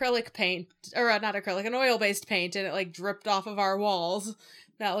over an acrylic paint, or not acrylic, an oil-based paint, and it like dripped off of our walls.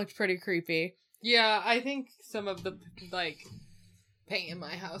 That looked pretty creepy. Yeah, I think some of the like paint in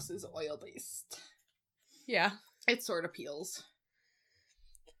my house is oil based. Yeah. It sort of peels.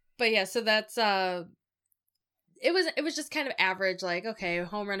 But yeah, so that's it was just kind of average, like, okay,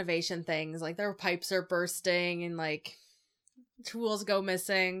 home renovation things, like their pipes are bursting and like tools go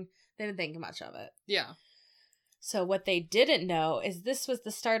missing. They didn't think much of it. Yeah. So what they didn't know is this was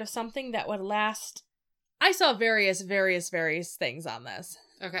the start of something that would last. I saw various things on this.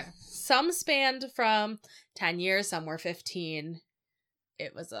 Okay. Some spanned from 10 years, some were 15.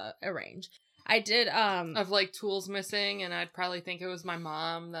 It was a range. I did Of like tools missing, and I'd probably think it was my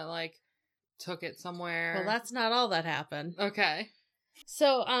mom that like took it somewhere. well, that's not all that happened. Okay.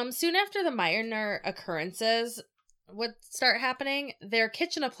 So soon after the minor occurrences would start happening, their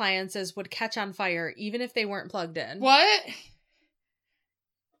kitchen appliances would catch on fire even if they weren't plugged in. What?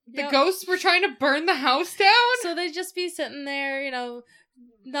 The Yep. ghosts were trying to burn the house down? So they'd just be sitting there,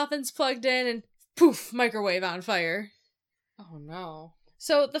 nothing's plugged in, and poof, microwave on fire. Oh no.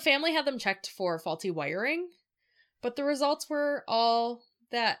 So the family had them checked for faulty wiring, but the results were all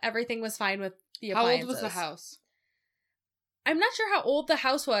that everything was fine with the How appliances. old was the house? I'm not sure how old the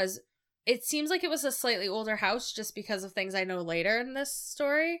house was. It seems like it was a slightly older house just because of things I know later in this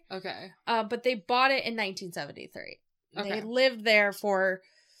story. Okay. But they bought it in 1973. Okay. They lived there for,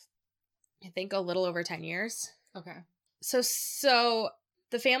 I think, a little over 10 years. Okay. So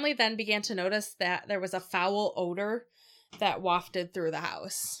the family then began to notice that there was a foul odor that wafted through the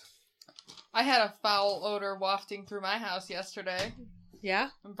house. I had a foul odor wafting through my house yesterday. Yeah?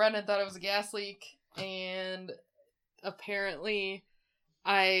 And Brendan thought it was a gas leak, and apparently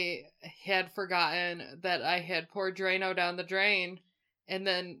I had forgotten that I had poured Drano down the drain, and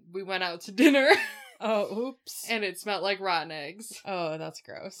then we went out to dinner, Oh, oops. and it smelled like rotten eggs. Oh, that's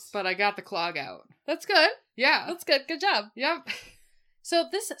gross. But I got the clog out. That's good. Yeah. That's good. Good job. Yep. So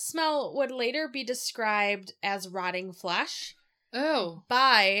this smell would later be described as rotting flesh Oh.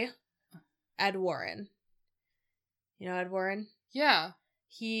 by Ed Warren. You know Ed Warren? Yeah.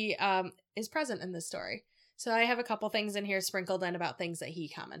 He is present in this story. So I have a couple things in here sprinkled in about things that he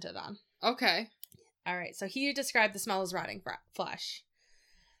commented on. Okay. All right, so he described the smell as rotting flesh.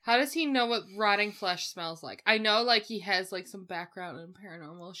 How does he know what rotting flesh smells like? I know, like, he has, like, some background in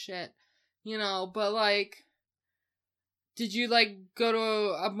paranormal shit, but, like, did you, like, go to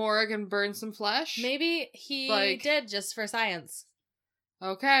a morgue and burn some flesh? Maybe he Like- did just for science.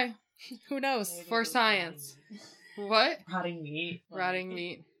 Okay. Who knows? For science. What? Rotting meat. Rotting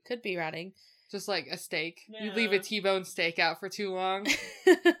meat. Could be rotting. Just like a steak. You Yeah. leave a T-bone steak out for too long.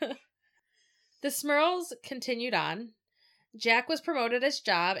 The Smurls continued on. Jack was promoted his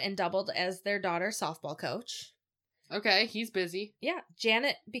job and doubled as their daughter's softball coach. Okay, he's busy. Yeah,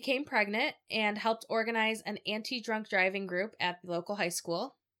 Janet became pregnant and helped organize an anti-drunk driving group at the local high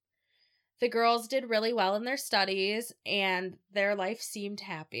school. The girls did really well in their studies, and their life seemed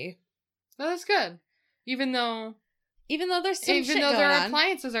happy. Well, that's good. Even though there's some shit their going on.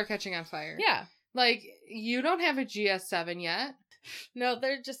 appliances are catching on fire. Yeah. Like, you don't have a GS7 yet. No,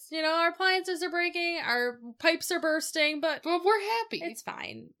 they're just, our appliances are breaking, our pipes are bursting, but we're happy. it's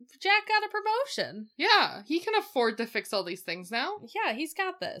fine. Jack got a promotion. Yeah, he can afford to fix all these things now. Yeah, he's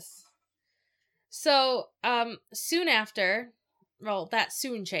got this. So, soon after, well, that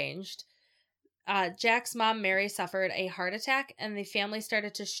soon changed. Jack's mom, Mary, suffered a heart attack, and the family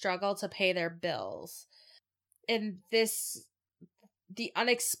started to struggle to pay their bills. And the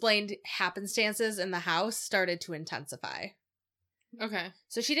unexplained happenstances in the house started to intensify. Okay.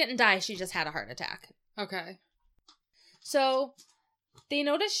 So she didn't die, she just had a heart attack. Okay. So they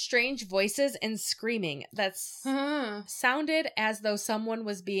noticed strange voices and screaming that sounded as though someone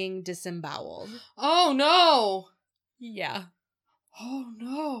was being disemboweled. Oh, no! Yeah. Oh,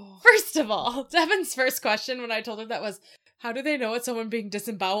 no. First of all, Devin's first question when I told her that was, how do they know what someone being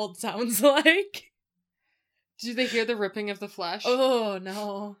disemboweled sounds like? Did they hear the ripping of the flesh? Oh,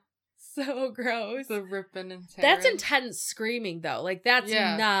 no. So gross. The ripping and tearing. That's intense screaming, though. Like, that's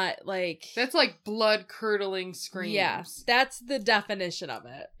not, like... That's like blood-curdling screams. Yeah, that's the definition of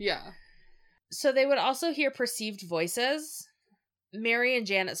it. Yeah. So they would also hear perceived voices. Mary and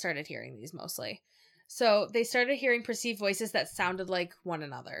Janet started hearing these mostly. So they started hearing perceived voices that sounded like one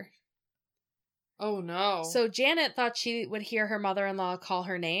another. Oh, no. So Janet thought she would hear her mother-in-law call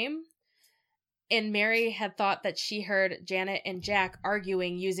her name. And Mary had thought that she heard Janet and Jack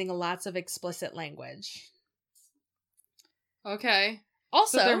arguing using lots of explicit language. Okay.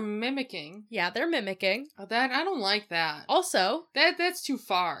 Also, so they're mimicking. Yeah, they're mimicking. That I don't like that. Also, that's too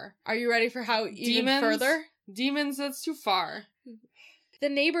far. Are you ready for how even further? Demons, that's too far. The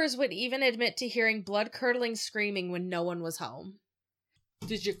neighbors would even admit to hearing blood-curdling screaming when no one was home.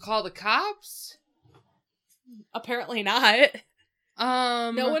 Did you call the cops? Apparently not.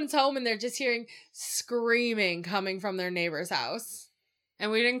 No one's home and they're just hearing screaming coming from their neighbor's house.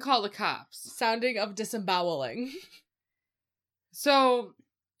 And we didn't call the cops. Sounding of disemboweling. So,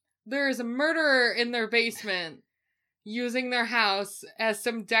 there is a murderer in their basement using their house as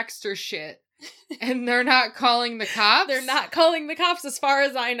some Dexter shit. And they're not calling the cops? They're not calling the cops as far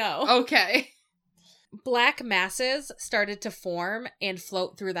as I know. Okay. Black masses started to form and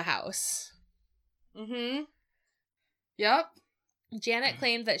float through the house. Mm-hmm. Yep. Janet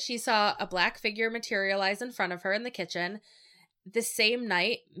claimed that she saw a black figure materialize in front of her in the kitchen. The same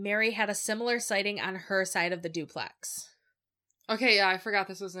night, Mary had a similar sighting on her side of the duplex. Okay, yeah, I forgot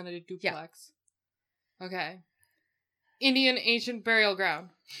this was in a duplex. Yeah. Okay. Indian ancient burial ground.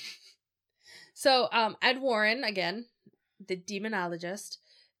 So, Ed Warren, again, the demonologist,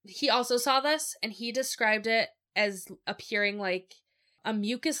 he also saw this, and he described it as appearing like a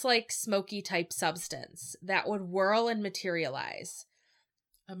mucus-like smoky type substance that would whirl and materialize.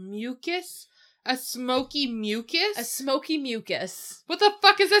 A mucus? A smoky mucus? A smoky mucus. What the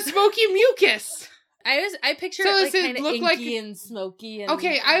fuck is a smoky mucus? I picture it like kind of inky like... and smoky. And,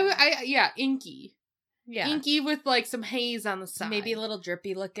 okay, yeah, inky. Yeah. Inky with like some haze on the side. Maybe a little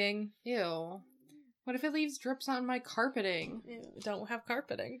drippy looking. Ew. What if it leaves drips on my carpeting? Ew, don't have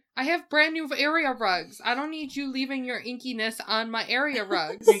carpeting. I have brand new area rugs. I don't need you leaving your inkiness on my area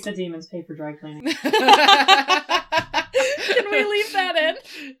rugs. Make the demons pay for dry cleaning. Can we leave that in?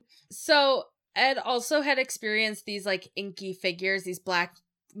 So, Ed also had experienced these like inky figures, these black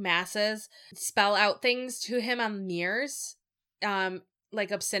masses, spell out things to him on mirrors,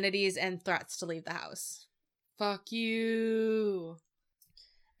 like obscenities and threats to leave the house. Fuck you.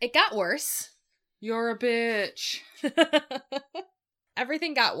 It got worse. You're a bitch.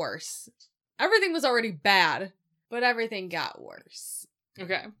 Everything got worse. Everything was already bad, but everything got worse.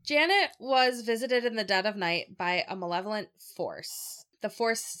 Okay. Janet was visited in the dead of night by a malevolent force. The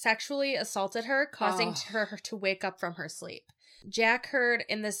force sexually assaulted her, causing her to wake up from her sleep. Jack heard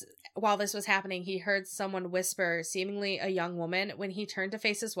while this was happening, he heard someone whisper, seemingly a young woman. When he turned to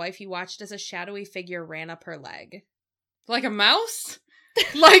face his wife, he watched as a shadowy figure ran up her leg. Like a mouse?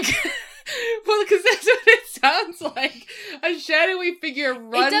 Like... Well, because that's what it sounds like. A shadowy figure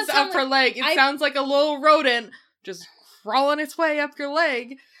runs up her leg. It sounds like a little rodent just crawling its way up your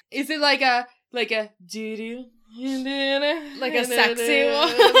leg. Is it like a doo-doo? Like a sexy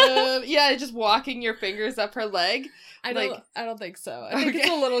one? Yeah, just walking your fingers up her leg. I don't think so. I think it's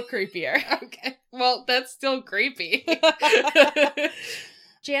a little creepier. Okay. Well, that's still creepy.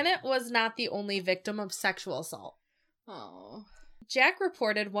 Janet was not the only victim of sexual assault. Oh. Jack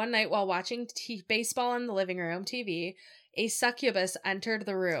reported one night while watching baseball in the living room TV, a succubus entered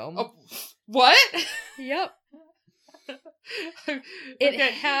the room. Oh, what? Yep. It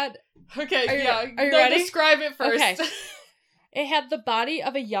Okay. had... Okay, Are you- yeah. are you No, ready? describe it first. Okay. It had the body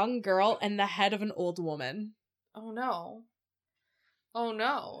of a young girl and the head of an old woman. Oh no. Oh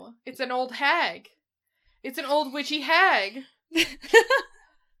no. It's an old hag. It's an old witchy hag.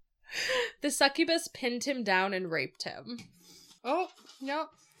 The succubus pinned him down and raped him. Oh, no.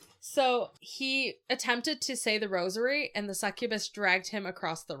 So he attempted to say the rosary, and the succubus dragged him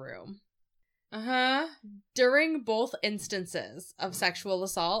across the room. Uh-huh. During both instances of sexual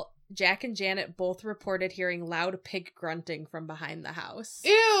assault, Jack and Janet both reported hearing loud pig grunting from behind the house.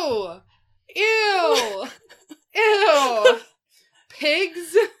 Ew! Ew! Ew!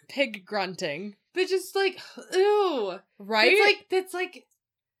 Pigs? Pig grunting. They're just like, ew. Right? That's like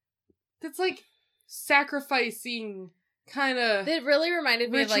sacrificing kind of. It really reminded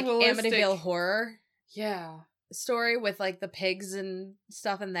me of like Ritualistic. Amityville Horror Yeah. story with like the pigs and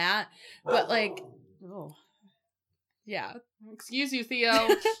stuff and that. But like, oh, yeah, Excuse you, Theo.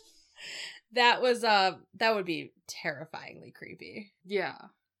 that would be terrifyingly creepy. Yeah.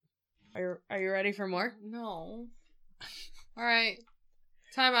 Are you ready for more? No. All right.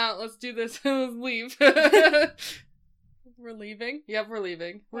 Time out. Let's do this. Let's leave. We're leaving. Yep, we're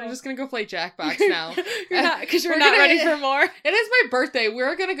leaving. We're Oh. just gonna go play Jackbox now. Because you're We're not gonna- ready for more. It is my birthday.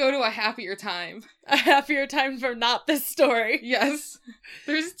 We're gonna go to a happier time. A happier time for not this story. Yes.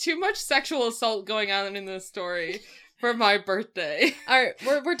 There's too much sexual assault going on in this story for my birthday. All right,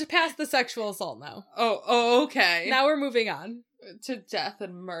 we're to pass the sexual assault now. Oh, okay. Now we're moving on. To death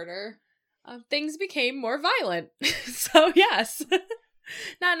and murder. Things became more violent. So yes,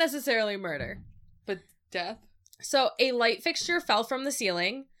 not necessarily murder. But death? So a light fixture fell from the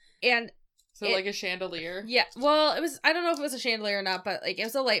ceiling, and So like a chandelier? yeah, well, it was, I don't know if it was a chandelier or not, but like it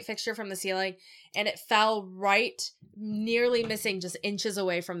was a light fixture from the ceiling, and it fell right, nearly missing just inches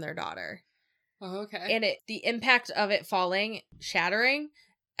away from their daughter. Oh, okay. And the impact of it falling, shattering,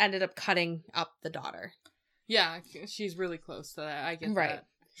 ended up cutting up the daughter. Yeah, she's really close to that. I get Right. that.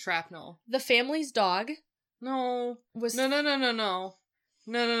 Shrapnel. The family's dog No. was No. No.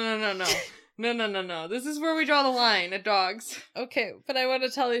 This is where we draw the line at dogs. okay, but I want to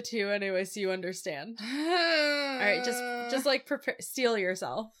tell it to you anyway, so you understand. All All right, just like prepare, steel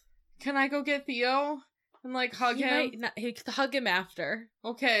yourself. Can I go get Theo and like hug You him? might not, hug him after.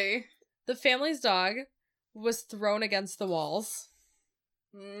 Okay. The family's dog was thrown against the walls.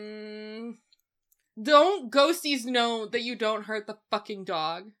 Don't ghosties know that you don't hurt the fucking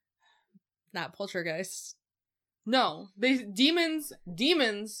dog. Not poltergeist. No, demons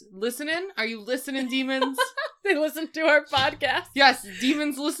listening? Are you listening, demons? They listened to our podcast. Yes,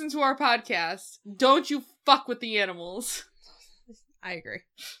 demons listen to our podcast. Don't you fuck with the animals. I agree.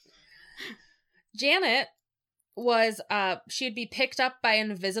 Janet was she'd be picked up by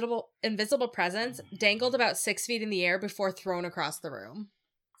an invisible presence, dangled about 6 feet in the air before thrown across the room.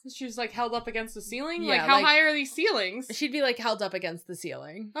 She was like held up against the ceiling? Yeah, like how like- high are these ceilings? She'd be like held up against the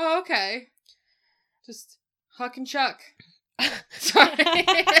ceiling. Oh, okay. Just Huck and Chuck. Sorry.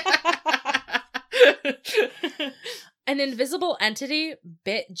 An invisible entity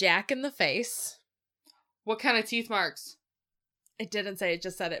bit Jack in the face. What kind of teeth marks? It didn't say, it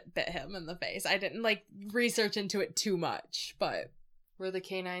just said it bit him in the face. I didn't like research into it too much, but Were the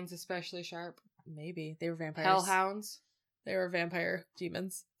canines especially sharp? maybe they were vampires. Hellhounds? They were vampire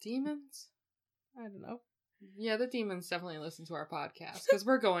demons. Demons? I don't know. Yeah, the demons definitely listen to our podcast because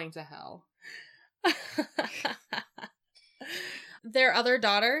we're going to hell. Their other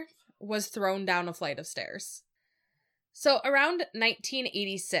daughter was thrown down a flight of stairs. So around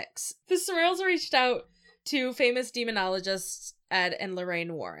 1986, the Sorrells reached out to famous demonologists Ed and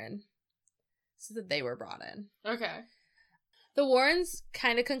Lorraine Warren, so that they were brought in. Okay. The Warrens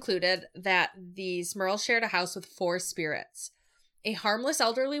kind of concluded that the Smurls shared a house with 4 spirits: a harmless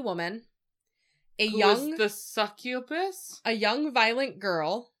elderly woman, a Who young was the succubus? violent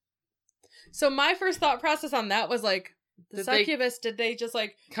girl. So my first thought process on that was like, the Did they succubus, did they just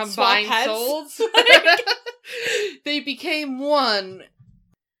like Combined swap heads? souls? They became one.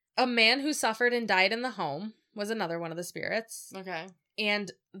 A man who suffered and died in the home was another one of the spirits. Okay.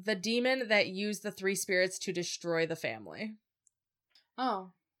 And the demon that used the 3 spirits to destroy the family.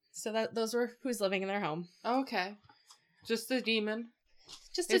 Oh. So those were who's living in their home. Okay. Just the demon.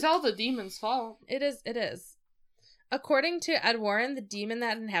 Just It's all the demon's fault. It is. According to Ed Warren, the demon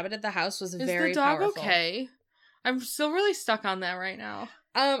that inhabited the house was Is very the dog powerful. okay? I'm still really stuck on that right now.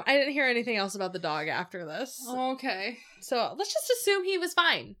 I didn't hear anything else about the dog after this. Okay. So let's just assume he was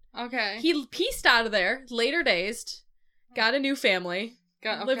fine. Okay. He pieced out of there, later dazed, got a new family,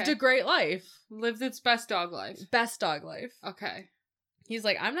 lived a great life. Lived its best dog life. Best dog life. Okay. He's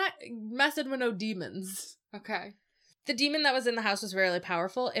like, I'm not messing with no demons. Okay. The demon that was in the house was rarely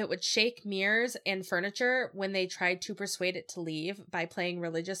powerful. It would shake mirrors and furniture when they tried to persuade it to leave by playing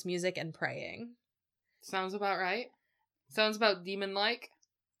religious music and praying. Sounds about right. Sounds about demon-like.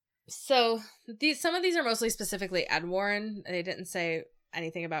 So some of these are mostly specifically Ed Warren. They didn't say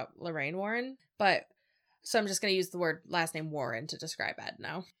anything about Lorraine Warren, but so I'm just going to use the word last name Warren to describe Ed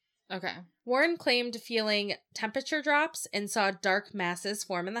now. Okay. Warren claimed feeling temperature drops and saw dark masses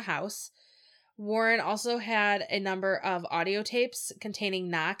form in the house. Warren also had a number of audio tapes containing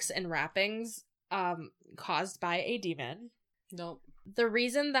knocks and rappings caused by a demon. Nope. The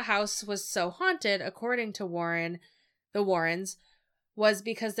reason the house was so haunted, according to the Warrens, was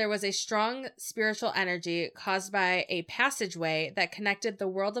because there was a strong spiritual energy caused by a passageway that connected the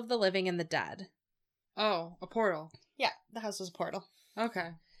world of the living and the dead. Oh, a portal. Yeah, the house was a portal. Okay.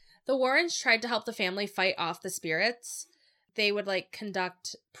 The Warrens tried to help the family fight off the spirits. They would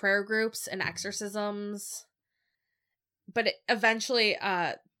conduct prayer groups and exorcisms. But eventually,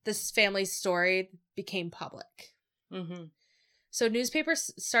 this family's story became public. Mm-hmm. So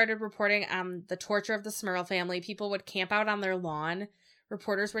newspapers started reporting on the torture of the Smurl family. People would camp out on their lawn.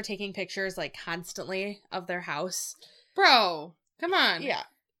 Reporters were taking pictures constantly of their house. Bro, come on. Yeah.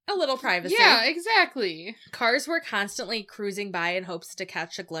 A little privacy. Yeah, exactly. Cars were constantly cruising by in hopes to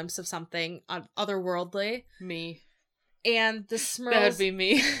catch a glimpse of something otherworldly. Me. And the Smurls... That'd be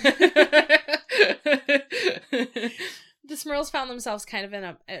me. The Smurls found themselves kind of in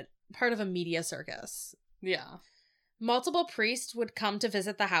a part of a media circus. Yeah. Multiple priests would come to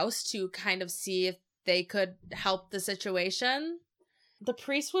visit the house to kind of see if they could help the situation. The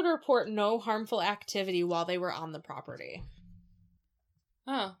priests would report no harmful activity while they were on the property.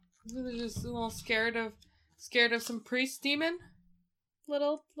 Oh, they're just a little scared of some priest demon?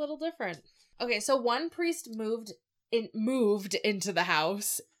 Little different. Okay, so one priest moved into the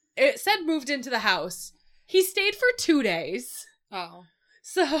house. It said moved into the house. He stayed for 2 days. Oh.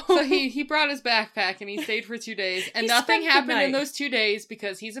 So he brought his backpack and he stayed for 2 days and nothing happened in those 2 days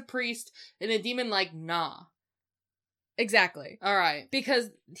because he's a priest and a demon nah. Exactly. All right. Because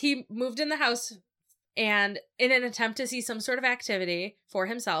he moved in the house and in an attempt to see some sort of activity for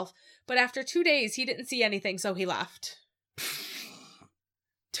himself, but after 2 days he didn't see anything, so he left.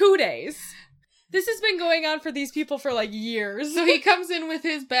 2 days. This has been going on for these people for years. So he comes in with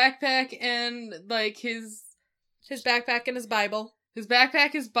his backpack and his backpack and his Bible. His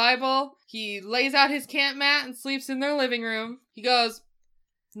backpack, his Bible. He lays out his camp mat and sleeps in their living room. He goes,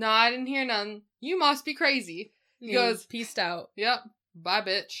 "No, I didn't hear none. You must be crazy." He goes, "Peaced out." Yep. Bye,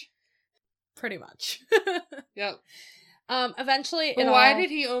 bitch. Pretty much. Yep. Eventually, but why did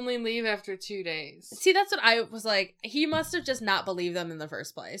he only leave after 2 days? See, that's what I was like. He must have just not believed them in the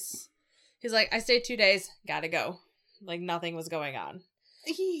first place. He's like, I stayed 2 days, gotta go. Nothing was going on.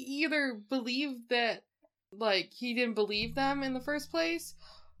 He either believed that, he didn't believe them in the first place,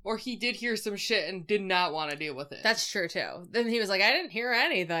 or he did hear some shit and did not want to deal with it. That's true, too. Then he was like, I didn't hear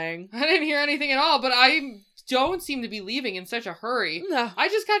anything. I didn't hear anything at all, but I don't seem to be leaving in such a hurry. No. I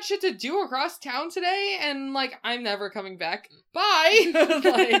just got shit to do across town today, and, I'm never coming back. Bye!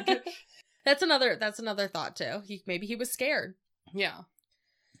 That's another thought, too. Maybe he was scared. Yeah.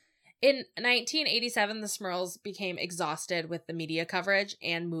 In 1987, the Smurls became exhausted with the media coverage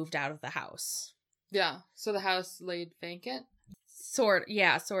and moved out of the house. Yeah, so the house laid vacant? Sort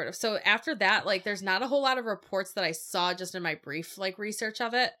of. So after that, there's not a whole lot of reports that I saw just in my brief, research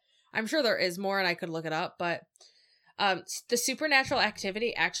of it. I'm sure there is more and I could look it up, but the supernatural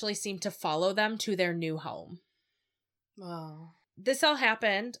activity actually seemed to follow them to their new home. Oh. This all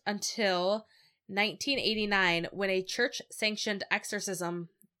happened until 1989 when a church-sanctioned exorcism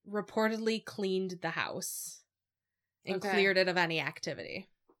reportedly cleaned the house and cleared it of any activity.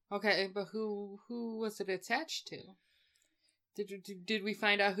 Okay, but who was it attached to? Did we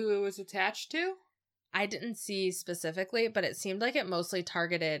find out who it was attached to? I didn't see specifically, but it seemed like it mostly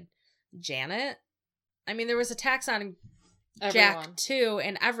targeted Janet. I mean, there was attacks on Jack too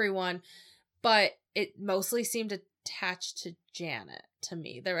and everyone, but it mostly seemed attached to Janet to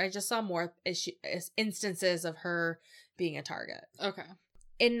me. I just saw more instances of her being a target. Okay.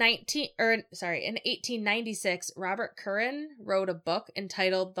 In 1896, Robert Curran wrote a book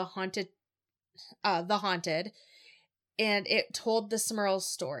entitled The Haunted, and it told the Smurls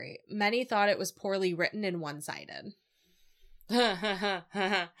story. Many thought it was poorly written and one-sided. All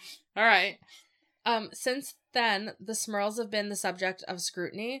right. Since then, the Smurls have been the subject of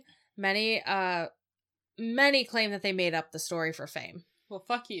scrutiny. Many claim that they made up the story for fame. Well,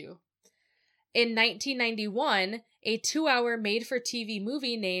 fuck you. In 1991, a 2-hour made-for-TV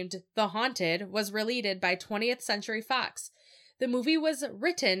movie named The Haunted was released by 20th Century Fox. The movie was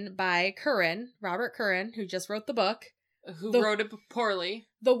written by Robert Curran, who just wrote the book, Who wrote it poorly.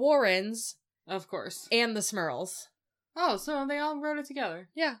 the Warrens, Of course. and the Smurls. Oh, so they all wrote it together.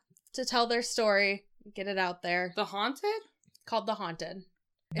 Yeah, to tell their story, get it out there. The Haunted? Called The Haunted.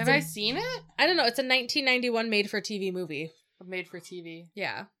 Have I seen it? I don't know. It's a 1991 made-for-TV movie. Made for TV.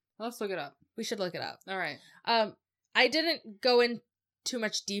 Yeah, Let's look it up. we should look it up. All right. I didn't go in too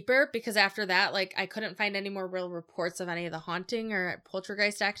much deeper because after that, like, I couldn't find any more real reports of any of the haunting or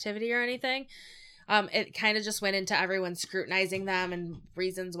poltergeist activity or anything. It kind of just went into everyone scrutinizing them and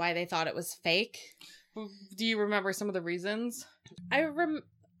reasons why they thought it was fake. Do you remember some of the reasons?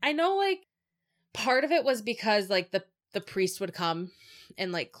 I know, like, part of it was because, like, the priest would come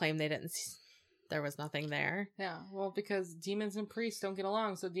and, like, claim there was nothing there. Yeah, well, because demons and priests don't get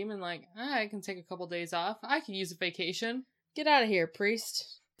along, so demon like, I can take a couple days off. I can use a vacation. Get out of here,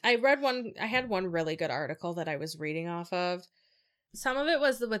 priest. I had one really good article that I was reading off of. Some of it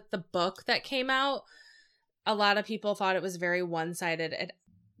was with the book that came out. A lot of people thought it was very one-sided.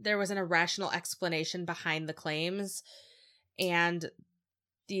 There was an irrational explanation behind the claims, and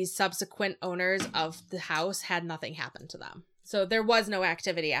the subsequent owners of the house had nothing happen to them. So there was no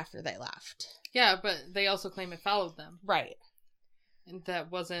activity after they left. Yeah, but they also claim it followed them. Right. And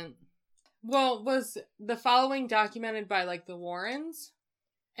that wasn't... Well, was the following documented by, like, the Warrens?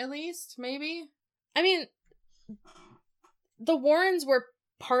 At least, maybe? I mean, the Warrens were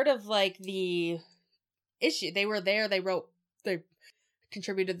part of, like, the issue. They were there, they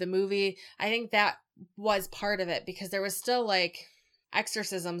contributed the movie. I think that was part of it because there was still, like,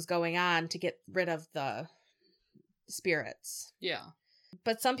 exorcisms going on to get rid of the spirits. Yeah.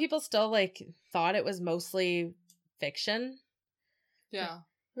 But some people still, like, thought it was mostly fiction. Yeah.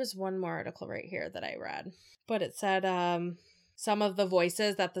 There was one more article right here that I read. But it said, some of the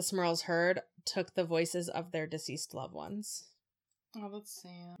voices that the Smurls heard took the voices of their deceased loved ones. Oh, that's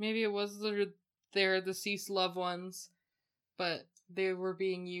sad. Maybe it was their deceased loved ones, but they were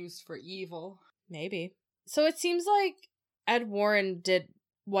being used for evil. Maybe. So it seems like Ed Warren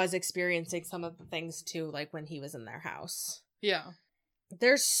was experiencing some of the things too, like when he was in their house. Yeah.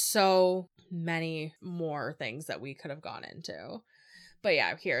 There's so many more things that we could have gone into. But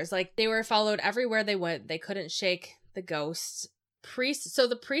yeah, here's like they were followed everywhere they went. They couldn't shake the ghosts. So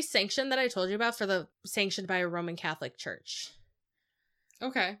the priest sanction that I told you about sanctioned by a Roman Catholic church.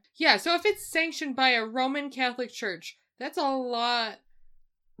 Okay. Yeah, so if it's sanctioned by a Roman Catholic church, that's a lot.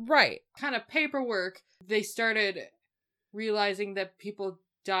 Right. Kind of paperwork. They started realizing that people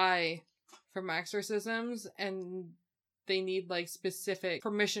die from exorcisms and they need like specific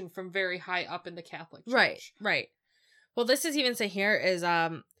permission from very high up in the Catholic Church. Right. Well, this is even say here is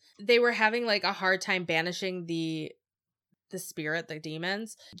they were having like a hard time banishing the spirit, the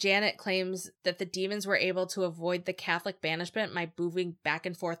demons. Janet claims that the demons were able to avoid the Catholic banishment by moving back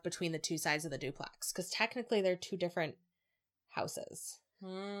and forth between the two sides of the duplex because technically they're two different houses.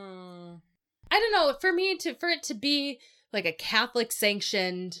 I don't know, for it to be like a Catholic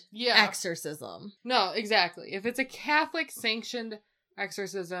sanctioned exorcism. No, exactly. If it's a Catholic sanctioned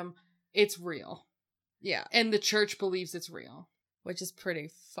exorcism, it's real. Yeah. And the church believes it's real. Which is pretty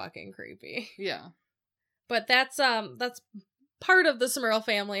fucking creepy. Yeah. But that's part of the Smurl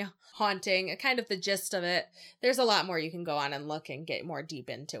family haunting, kind of the gist of it. There's a lot more you can go on and look and get more deep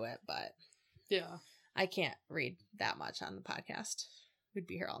into it, but yeah. I can't read that much on the podcast. We'd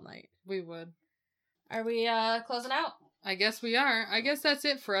be here all night. We would. Are we closing out? I guess we are. I guess that's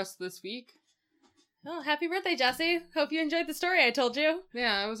it for us this week. Oh, happy birthday, Jesse. Hope you enjoyed the story I told you.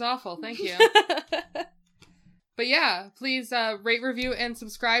 Yeah, it was awful. Thank you. But yeah, please rate, review, and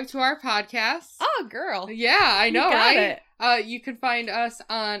subscribe to our podcast. Oh, girl. Yeah, I know, you got right? It. You can find us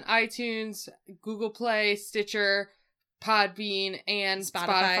on iTunes, Google Play, Stitcher, Podbean, and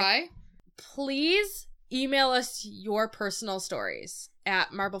Spotify. Please email us your personal stories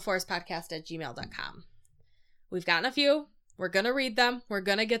at marbleforestpodcast@gmail.com. We've gotten a few. We're going to read them. We're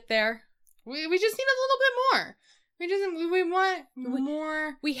going to get there. We just need a little bit more. We want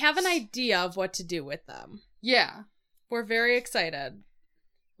more. We have an idea of what to do with them. Yeah. We're very excited.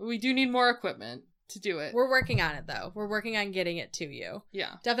 We do need more equipment to do it. We're working on it, though. We're working on getting it to you.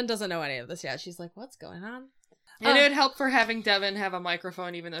 Yeah. Devin doesn't know any of this yet. She's like, what's going on? And it would help for having Devin have a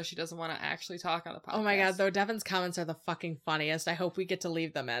microphone, even though she doesn't want to actually talk on the podcast. Oh my god, though, Devin's comments are the fucking funniest. I hope we get to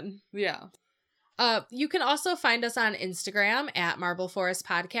leave them in. Yeah. You can also find us on Instagram at Marble Forest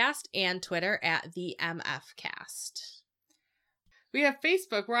Podcast and Twitter at the MFcast. We have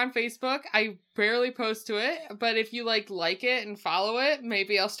Facebook. We're on Facebook. I barely post to it, but if you like it and follow it,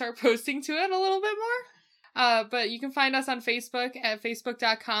 maybe I'll start posting to it a little bit more. But you can find us on Facebook at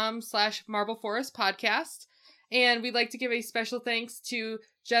facebook.com/Marble Forest Podcast. And we'd like to give a special thanks to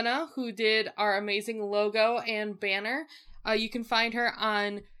Jenna, who did our amazing logo and banner. You can find her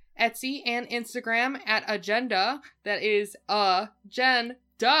on Etsy and Instagram at Agenda. That is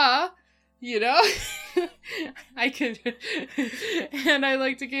Agenda. You know? I could. And I'd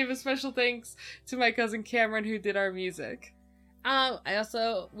like to give a special thanks to my cousin Cameron, who did our music.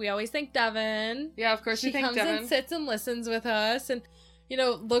 We always thank Devin. Yeah, of course we thank Devin. She comes and sits and listens with us and,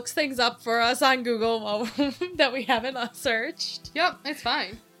 looks things up for us on Google that we haven't searched. Yep, it's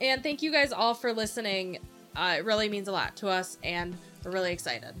fine. And thank you guys all for listening. It really means a lot to us, and we're really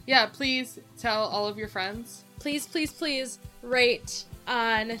excited. Yeah, please tell all of your friends. Please, please, please rate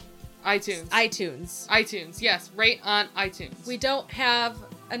on iTunes. iTunes, yes. Rate on iTunes. We don't have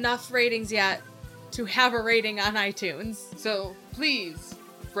enough ratings yet to have a rating on iTunes. So please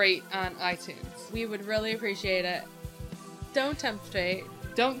rate on iTunes. We would really appreciate it. Don't tempt fate.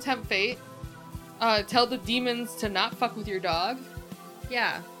 Don't tempt fate. Tell the demons to not fuck with your dog.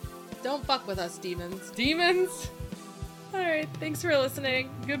 Yeah. Don't fuck with us, demons. Demons? Alright, thanks for listening.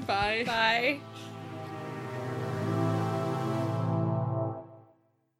 Goodbye. Bye.